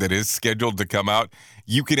like that is scheduled to come out,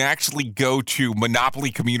 you can actually go to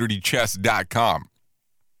monopolycommunitychess.com.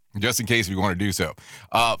 Just in case if you want to do so.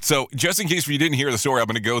 So just in case if you didn't hear the story, I'm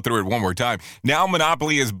going to go through it one more time. Now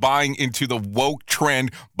Monopoly is buying into the woke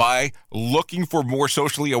trend by looking for more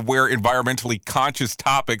socially aware, environmentally conscious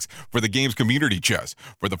topics for the game's community chest.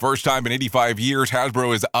 For the first time in 85 years,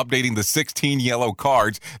 Hasbro is updating the 16 yellow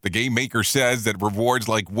cards. The game maker says that rewards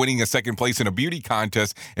like winning a second place in a beauty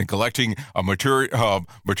contest and collecting a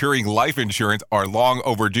maturing life insurance are long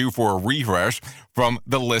overdue for a refresh from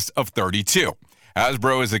the list of 32.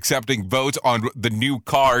 Hasbro is accepting votes on the new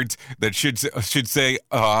cards that should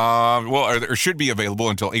be available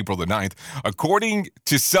until April the 9th. According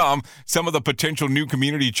to some of the potential new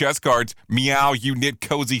community chest cards, Meow, you knit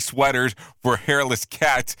cozy sweaters for hairless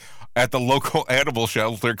cats at the local animal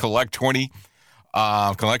shelter. Collect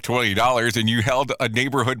 $20 and you held a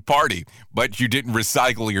neighborhood party, but you didn't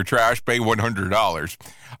recycle your trash. Pay $100.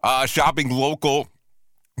 Shopping local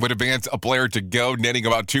would advance a player to go, netting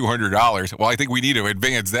about $200. Well, I think we need to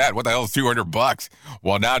advance that. What the hell is $200?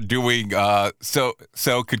 While not doing so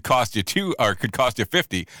could cost you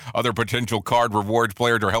 $50. Other potential card rewards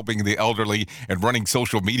players are helping the elderly and running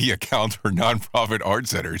social media accounts for nonprofit art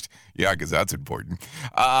centers. Yeah, because that's important.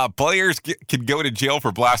 Players can go to jail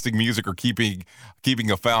for blasting music or keeping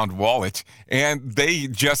a found wallet, and they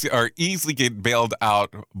just are easily get bailed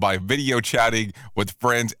out by video chatting with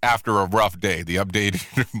friends after a rough day. The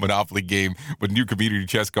updated Monopoly game with new community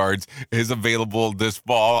chest cards is available this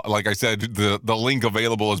fall. Like I said, the link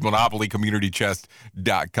available is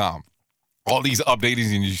monopolycommunitychest.com. All these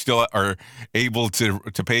updates, and you still are able to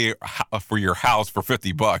pay for your house for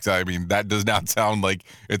 $50. I mean, that does not sound like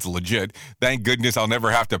it's legit. Thank goodness I'll never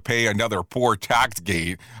have to pay another poor tax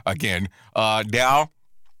gate again. Now,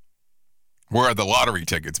 Where are the lottery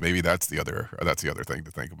tickets? Maybe that's the other thing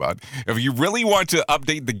to think about. If you really want to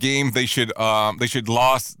update the game, they should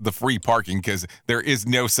lost the free parking, because there is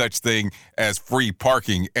no such thing as free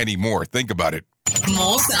parking anymore. Think about it.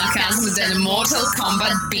 More sarcasm than Mortal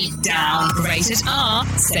Kombat Beatdown. Rated R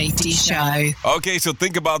Safety Show. Okay, so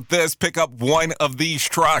think about this. Pick up one of these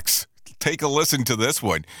trucks. Take a listen to this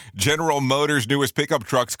one. General Motors' newest pickup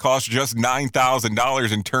trucks cost just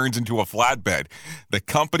 $9,000 and turns into a flatbed. The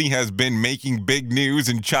company has been making big news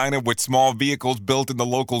in China with small vehicles built in the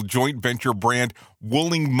local joint venture brand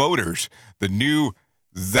Wuling Motors. The new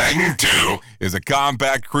Zhang 2 is a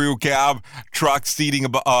compact crew cab truck seating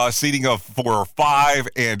for 5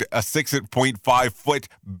 and a 6.5 foot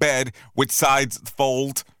bed with sides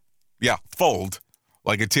fold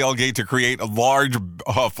like a tailgate to create a large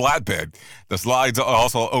flatbed. The slides are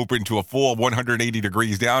also open to a full 180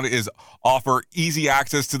 degrees down, offer easy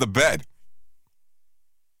access to the bed.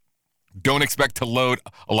 Don't expect to load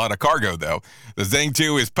a lot of cargo, though. The Zhang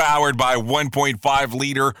 2 is powered by a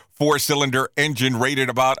 1.5-liter 4-cylinder engine rated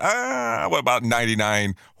about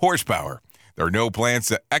 99 horsepower. There are no plans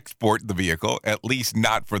to export the vehicle, at least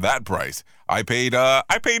not for that price. I paid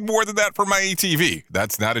more than that for my ATV.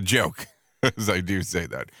 That's not a joke. As I do say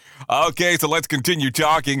that. Okay, so let's continue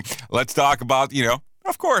talking. Let's talk about,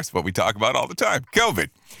 of course, what we talk about all the time, COVID.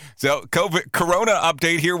 So Corona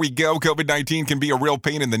update, here we go. COVID-19 can be a real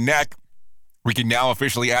pain in the neck. We can now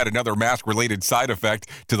officially add another mask-related side effect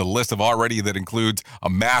to the list of already that includes a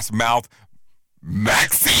masked mouth,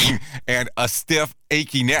 vaccine, and a stiff,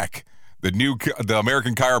 achy neck. The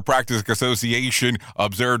American Chiropractic Association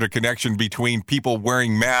observed a connection between people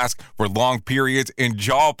wearing masks for long periods and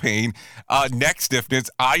jaw pain, neck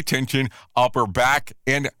stiffness, eye tension, upper back,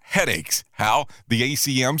 and headaches. How? The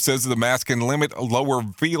ACM says the mask can limit a lower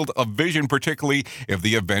field of vision, particularly if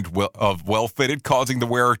the event well-fitted, causing the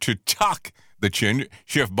wearer to tuck the chin,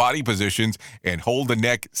 shift body positions, and hold the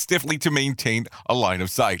neck stiffly to maintain a line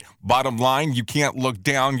of sight. Bottom line, you can't look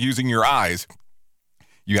down using your eyes.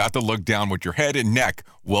 You have to look down with your head and neck.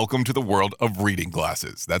 Welcome to the world of reading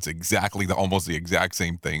glasses. That's almost the exact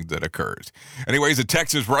same thing that occurs. Anyways, a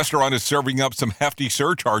Texas restaurant is serving up some hefty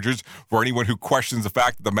surcharges for anyone who questions the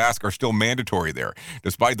fact that the masks are still mandatory there.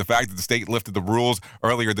 Despite the fact that the state lifted the rules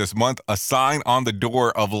earlier this month, a sign on the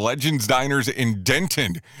door of Legends Diners in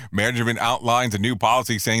Denton. Management outlines a new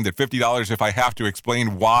policy saying that $50 if I have to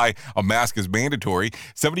explain why a mask is mandatory,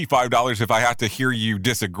 $75 if I have to hear you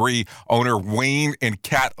disagree. Owner Wayne and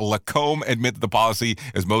Kat Lacombe admit that the policy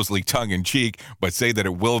is mostly tongue-in-cheek, but say that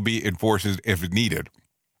it will be enforced if needed.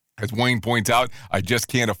 As Wayne points out, I just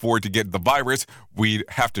can't afford to get the virus. We'd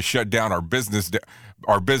have to shut down our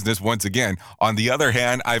business once again. On the other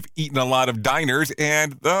hand, I've eaten a lot of diners,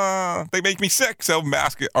 and they make me sick. So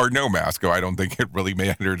mask or no mask, I don't think it really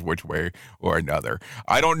matters which way or another.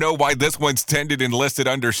 I don't know why this one's tended and listed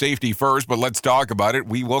under safety first, but let's talk about it.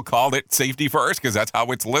 We will call it safety first because that's how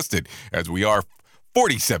it's listed, as we are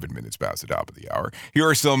 47 minutes past the top of the hour. Here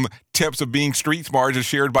are some tips of being street smart as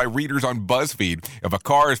shared by readers on BuzzFeed. If a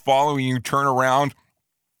car is following you, turn around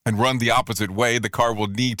and run the opposite way. The car will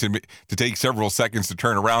need to take several seconds to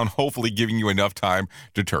turn around, hopefully giving you enough time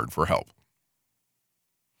to turn for help.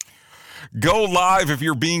 Go live if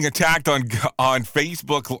you're being attacked on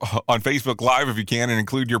Facebook Live if you can, and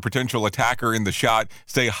include your potential attacker in the shot.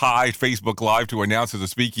 Say hi Facebook Live to announce as a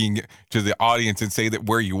speaking to the audience and say that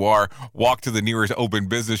where you are. Walk to the nearest open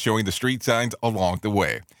business showing the street signs along the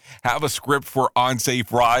way. Have a script for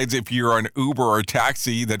unsafe rides. If you're an Uber or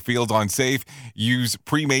taxi that feels unsafe, use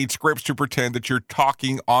pre-made scripts to pretend that you're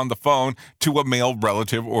talking on the phone to a male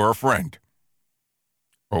relative or a friend.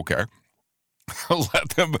 Okay.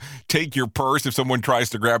 Let them take your purse. If someone tries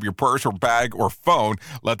to grab your purse or bag or phone,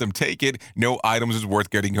 let them take it. No items is worth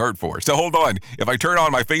getting hurt for. So hold on. If I turn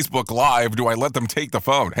on my Facebook Live, do I let them take the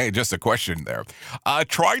phone? Hey, just a question there.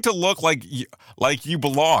 Try to look like you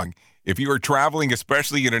belong. If you are traveling,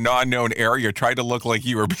 especially in an unknown area, try to look like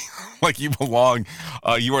you belong.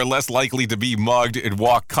 You are less likely to be mugged and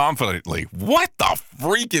walk confidently. What the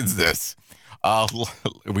freak is this?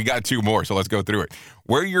 We got two more, so let's go through it.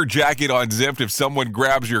 Wear your jacket unzipped. If someone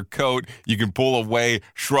grabs your coat, you can pull away,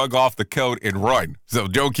 shrug off the coat, and run. So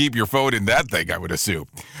don't keep your phone in that thing, I would assume.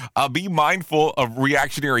 Be mindful of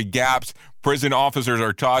reactionary gaps. Prison officers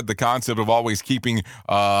are taught the concept of always keeping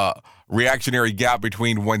reactionary gap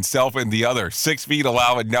between oneself and the other. 6 feet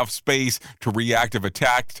allow enough space to react if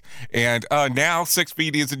attacked. And now 6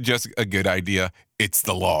 feet isn't just a good idea. It's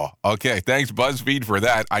the law. Okay, thanks BuzzFeed for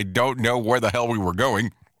that. I don't know where the hell we were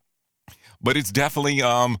going, but it's definitely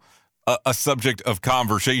a subject of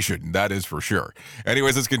conversation, that is for sure.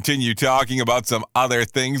 Anyways, let's continue talking about some other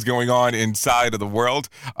things going on inside of the world,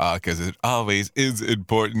 because it always is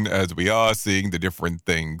important as we are seeing the different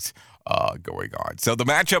things going on. So the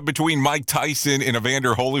matchup between Mike Tyson and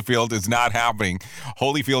Evander Holyfield is not happening.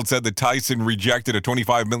 Holyfield said that Tyson rejected a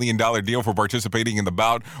 $25 million deal for participating in the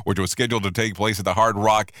bout, which was scheduled to take place at the Hard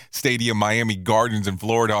Rock Stadium, Miami Gardens in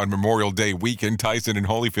Florida on Memorial Day weekend. Tyson and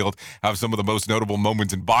Holyfield have some of the most notable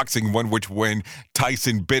moments in boxing, one which when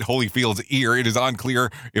Tyson bit Holyfield's ear. It is unclear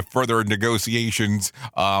if further negotiations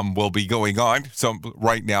will be going on. So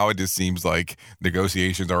right now it just seems like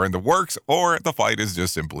negotiations are in the works, or the fight is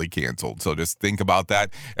just simply canceled. So just think about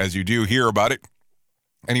that as you do hear about it.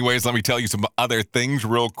 Anyways, let me tell you some other things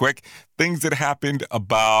real quick. Things that happened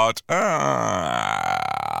about,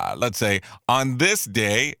 let's say, on this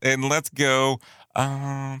day. And let's go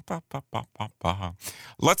to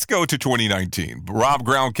 2019. Rob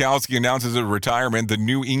Gronkowski announces his retirement. The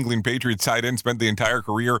New England Patriots tight end spent the entire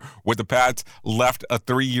career with the Pats, left as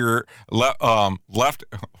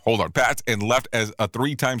a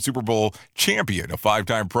 3-time Super Bowl champion, a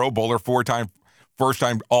 5-time Pro Bowler, 4-time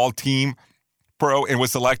first-time all-team Pro, and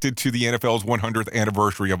was selected to the NFL's 100th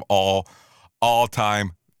anniversary of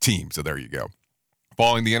all-time team. So there you go.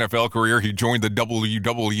 Following the NFL career, he joined the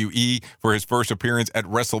WWE for his first appearance at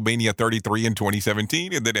WrestleMania 33 in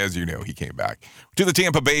 2017. And then, as you know, he came back to the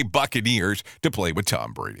Tampa Bay Buccaneers to play with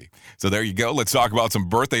Tom Brady. So there you go. Let's talk about some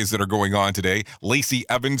birthdays that are going on today. Lacey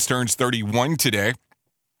Evans turns 31 today.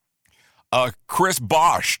 Chris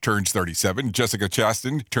Bosh turns 37. Jessica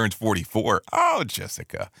Chastain turns 44. Oh,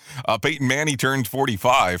 Jessica. Peyton Manning turns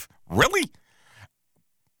 45. Really?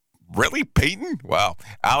 Really, Peyton? Wow.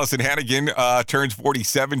 Allison Hannigan turns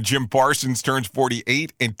 47. Jim Parsons turns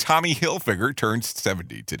 48. And Tommy Hilfiger turns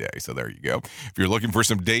 70 today. So there you go. If you're looking for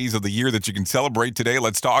some days of the year that you can celebrate today,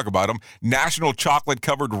 let's talk about them. National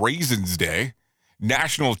Chocolate-Covered Raisins Day,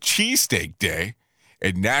 National Cheesesteak Day,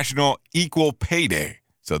 and National Equal Pay Day.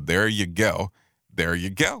 So there you go. There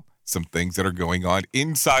you go. Some things that are going on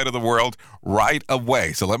inside of the world right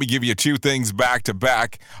away. So let me give you 2 things back to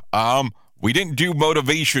back. We didn't do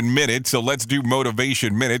Motivation Minute, so let's do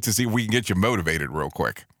Motivation Minute to see if we can get you motivated real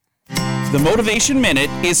quick. The Motivation Minute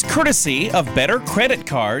is courtesy of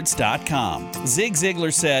BetterCreditCards.com. Zig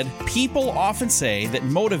Ziglar said, "People often say that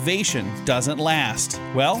motivation doesn't last.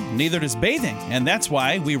 Well, neither does bathing, and that's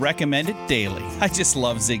why we recommend it daily." I just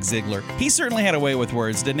love Zig Ziglar. He certainly had a way with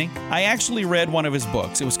words, didn't he? I actually read one of his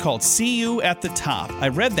books. It was called See You at the Top. I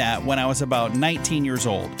read that when I was about 19 years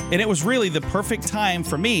old, and it was really the perfect time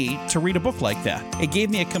for me to read a book like that. It gave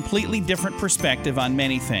me a completely different perspective on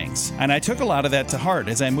many things, and I took a lot of that to heart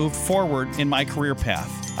as I moved forward in my career path.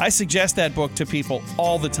 I suggest that book to people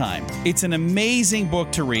all the time. It's an amazing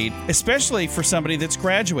book to read, especially for somebody that's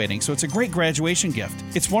graduating, so it's a great graduation gift.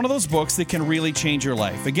 It's one of those books that can really change your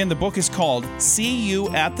life. Again, the book is called See You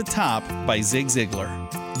at the Top by Zig Ziglar.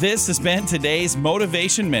 This has been today's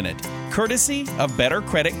Motivation Minute, courtesy of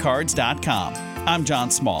BetterCreditCards.com. I'm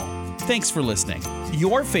John Small. Thanks for listening.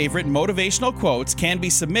 Your favorite motivational quotes can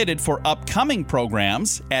be submitted for upcoming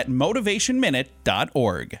programs at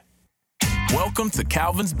motivationminute.org. Welcome to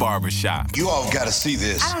Calvin's Barbershop. You all gotta see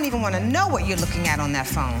this. I don't even want to know what you're looking at on that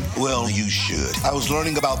phone. Well, you should. I was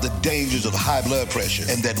learning about the dangers of high blood pressure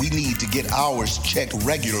and that we need to get ours checked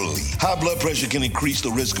regularly. High blood pressure can increase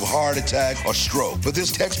the risk of heart attack or stroke, but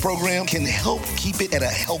this text program can help keep it at a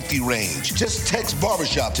healthy range. Just text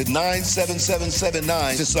Barbershop to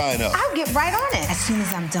 97779 to sign up. I'll get right on it as soon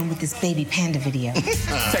as I'm done with this baby panda video.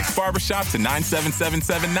 Text Barbershop to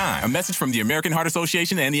 97779. A message from the American Heart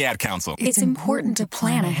Association and the Ad Council. It's important to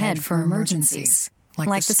plan ahead for emergencies,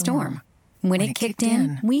 like the storm. When it kicked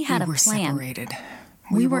in, we had a plan. Separated.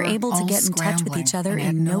 We were able to get in touch with each other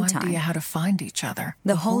in no time. Idea how to find each other.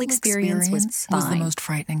 The whole experience was fine. Was the most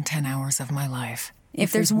frightening 10 hours of my life.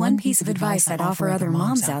 If there's one piece of advice I'd offer other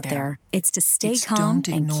moms out there, it's to stay calm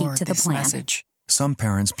and keep to the plan. Message. Some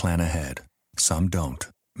parents plan ahead, some don't.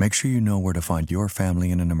 Make sure you know where to find your family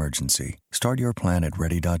in an emergency. Start your plan at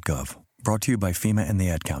ready.gov. Brought to you by FEMA and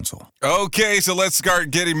the Ad Council. Okay, so let's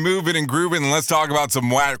start getting moving and grooving, and let's talk about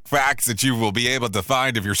some whack facts that you will be able to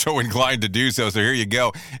find if you're so inclined to do so. So here you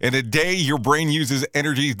go. In a day, your brain uses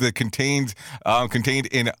energy that contained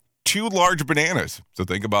in 2 large bananas. So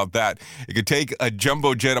think about that. It could take a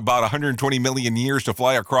jumbo jet about 120 million years to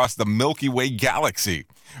fly across the Milky Way galaxy.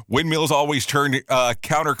 Windmills always turn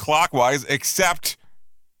counterclockwise, except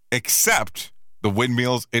the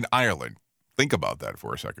windmills in Ireland. Think about that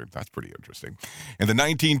for a second. That's pretty interesting. In the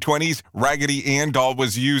 1920s, Raggedy Ann doll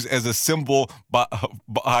was used as a symbol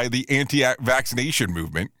by the anti-vaccination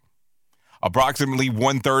movement. Approximately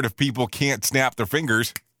 1/3 of people can't snap their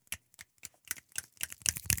fingers.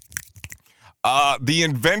 The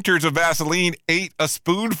inventors of Vaseline ate a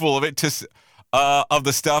spoonful of it of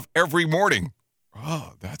the stuff every morning.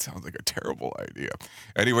 Oh, that sounds like a terrible idea.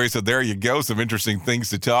 Anyway, so there you go. Some interesting things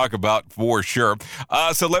to talk about for sure.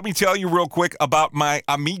 So let me tell you real quick about my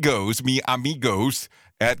amigos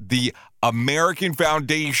at the American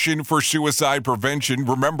Foundation for Suicide Prevention.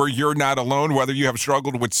 Remember, you're not alone, whether you have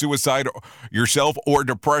struggled with suicide yourself or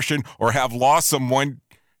depression or have lost someone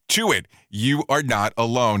to it. You are not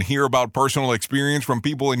alone. Hear about personal experience from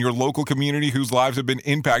people in your local community whose lives have been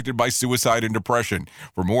impacted by suicide and depression.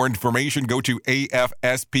 For more information, go to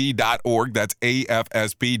afsp.org. That's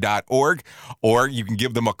afsp.org. Or you can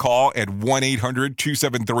give them a call at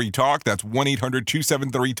 1-800-273-TALK. That's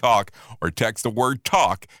 1-800-273-TALK. Or text the word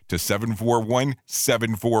TALK to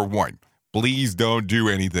 741-741. Please don't do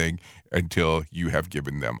anything until you have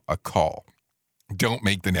given them a call. Don't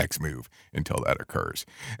make the next move until that occurs.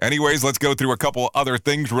 Anyways, let's go through a couple other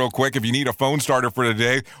things real quick. If you need a phone starter for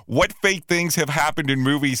today, what fake things have happened in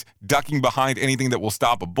movies? Ducking behind anything that will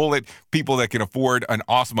stop a bullet, people that can afford an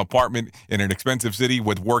awesome apartment in an expensive city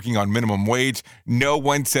with working on minimum wage. No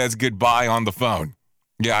one says goodbye on the phone.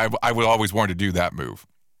 Yeah, I would always want to do that move.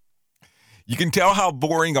 You can tell how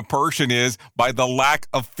boring a person is by the lack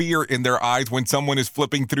of fear in their eyes when someone is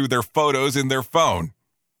flipping through their photos in their phone.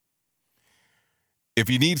 If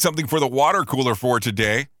you need something for the water cooler for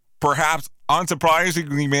today, perhaps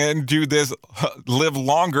unsurprisingly, men do this live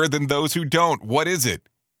longer than those who don't. What is it?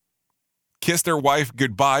 Kiss their wife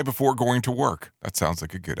goodbye before going to work. That sounds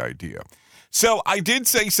like a good idea. So I did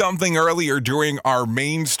say something earlier during our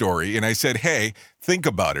main story, and I said, hey, think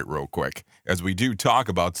about it real quick, as we do talk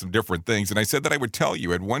about some different things. And I said that I would tell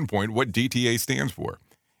you at one point what DTA stands for.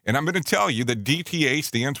 And I'm going to tell you that DTA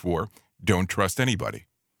stands for Don't Trust Anybody.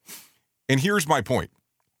 And here's my point.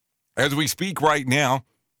 As we speak right now,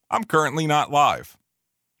 I'm currently not live.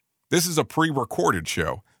 This is a pre-recorded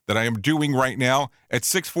show that I am doing right now at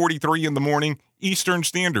 6:43 in the morning Eastern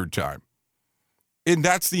Standard Time. And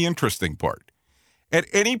that's the interesting part. At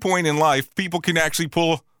any point in life, people can actually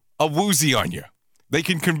pull a woozy on you. They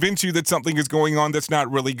can convince you that something is going on that's not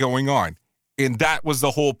really going on. And that was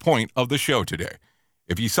the whole point of the show today.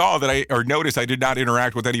 If you saw that noticed I did not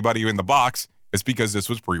interact with anybody in the box, it's because this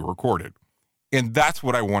was pre-recorded. And that's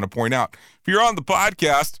what I want to point out. If you're on the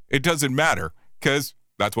podcast, it doesn't matter because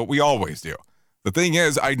that's what we always do. The thing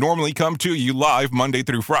is, I normally come to you live Monday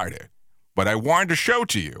through Friday. But I wanted to show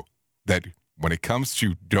to you that when it comes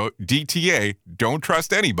to DTA, don't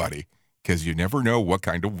trust anybody because you never know what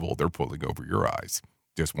kind of wool they're pulling over your eyes.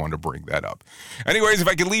 Just wanted to bring that up. Anyways, if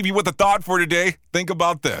I could leave you with a thought for today, think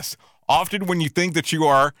about this. Often when you think that you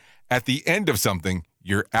are at the end of something,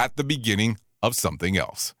 you're at the beginning of something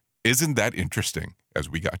else. Isn't that interesting as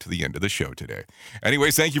we got to the end of the show today?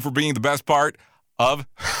 Anyways, thank you for being the best part of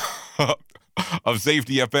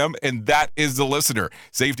Safety FM, and that is the listener.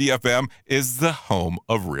 Safety FM is the home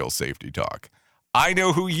of real safety talk. I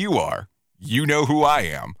know who you are. You know who I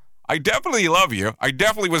am. I definitely love you. I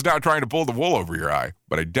definitely was not trying to pull the wool over your eye,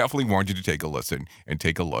 but I definitely want you to take a listen and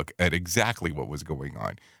take a look at exactly what was going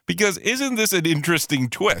on. Because isn't this an interesting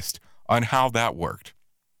twist on how that worked?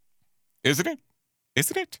 Isn't it?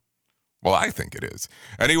 Isn't it? Well, I think it is.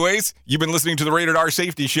 Anyways, you've been listening to the Rated R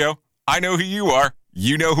Safety Show. I know who you are.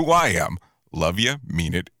 You know who I am. Love you,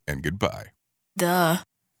 mean it, and goodbye. Duh.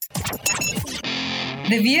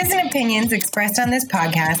 The views and opinions expressed on this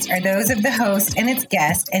podcast are those of the host and its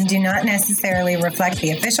guest and do not necessarily reflect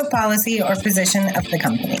the official policy or position of the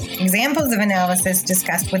company. Examples of analysis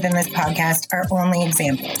discussed within this podcast are only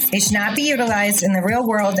examples. They should not be utilized in the real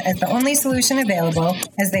world as the only solution available,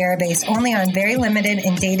 as they are based only on very limited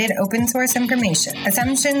and dated open source information.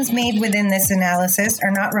 Assumptions made within this analysis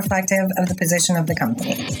are not reflective of the position of the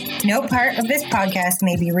company. No part of this podcast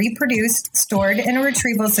may be reproduced, stored in a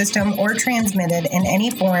retrieval system, or transmitted in any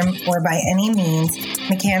form or by any means,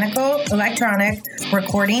 mechanical, electronic,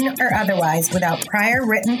 recording, or otherwise, without prior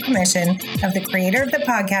written permission of the creator of the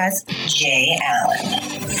podcast, Jay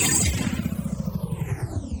Allen.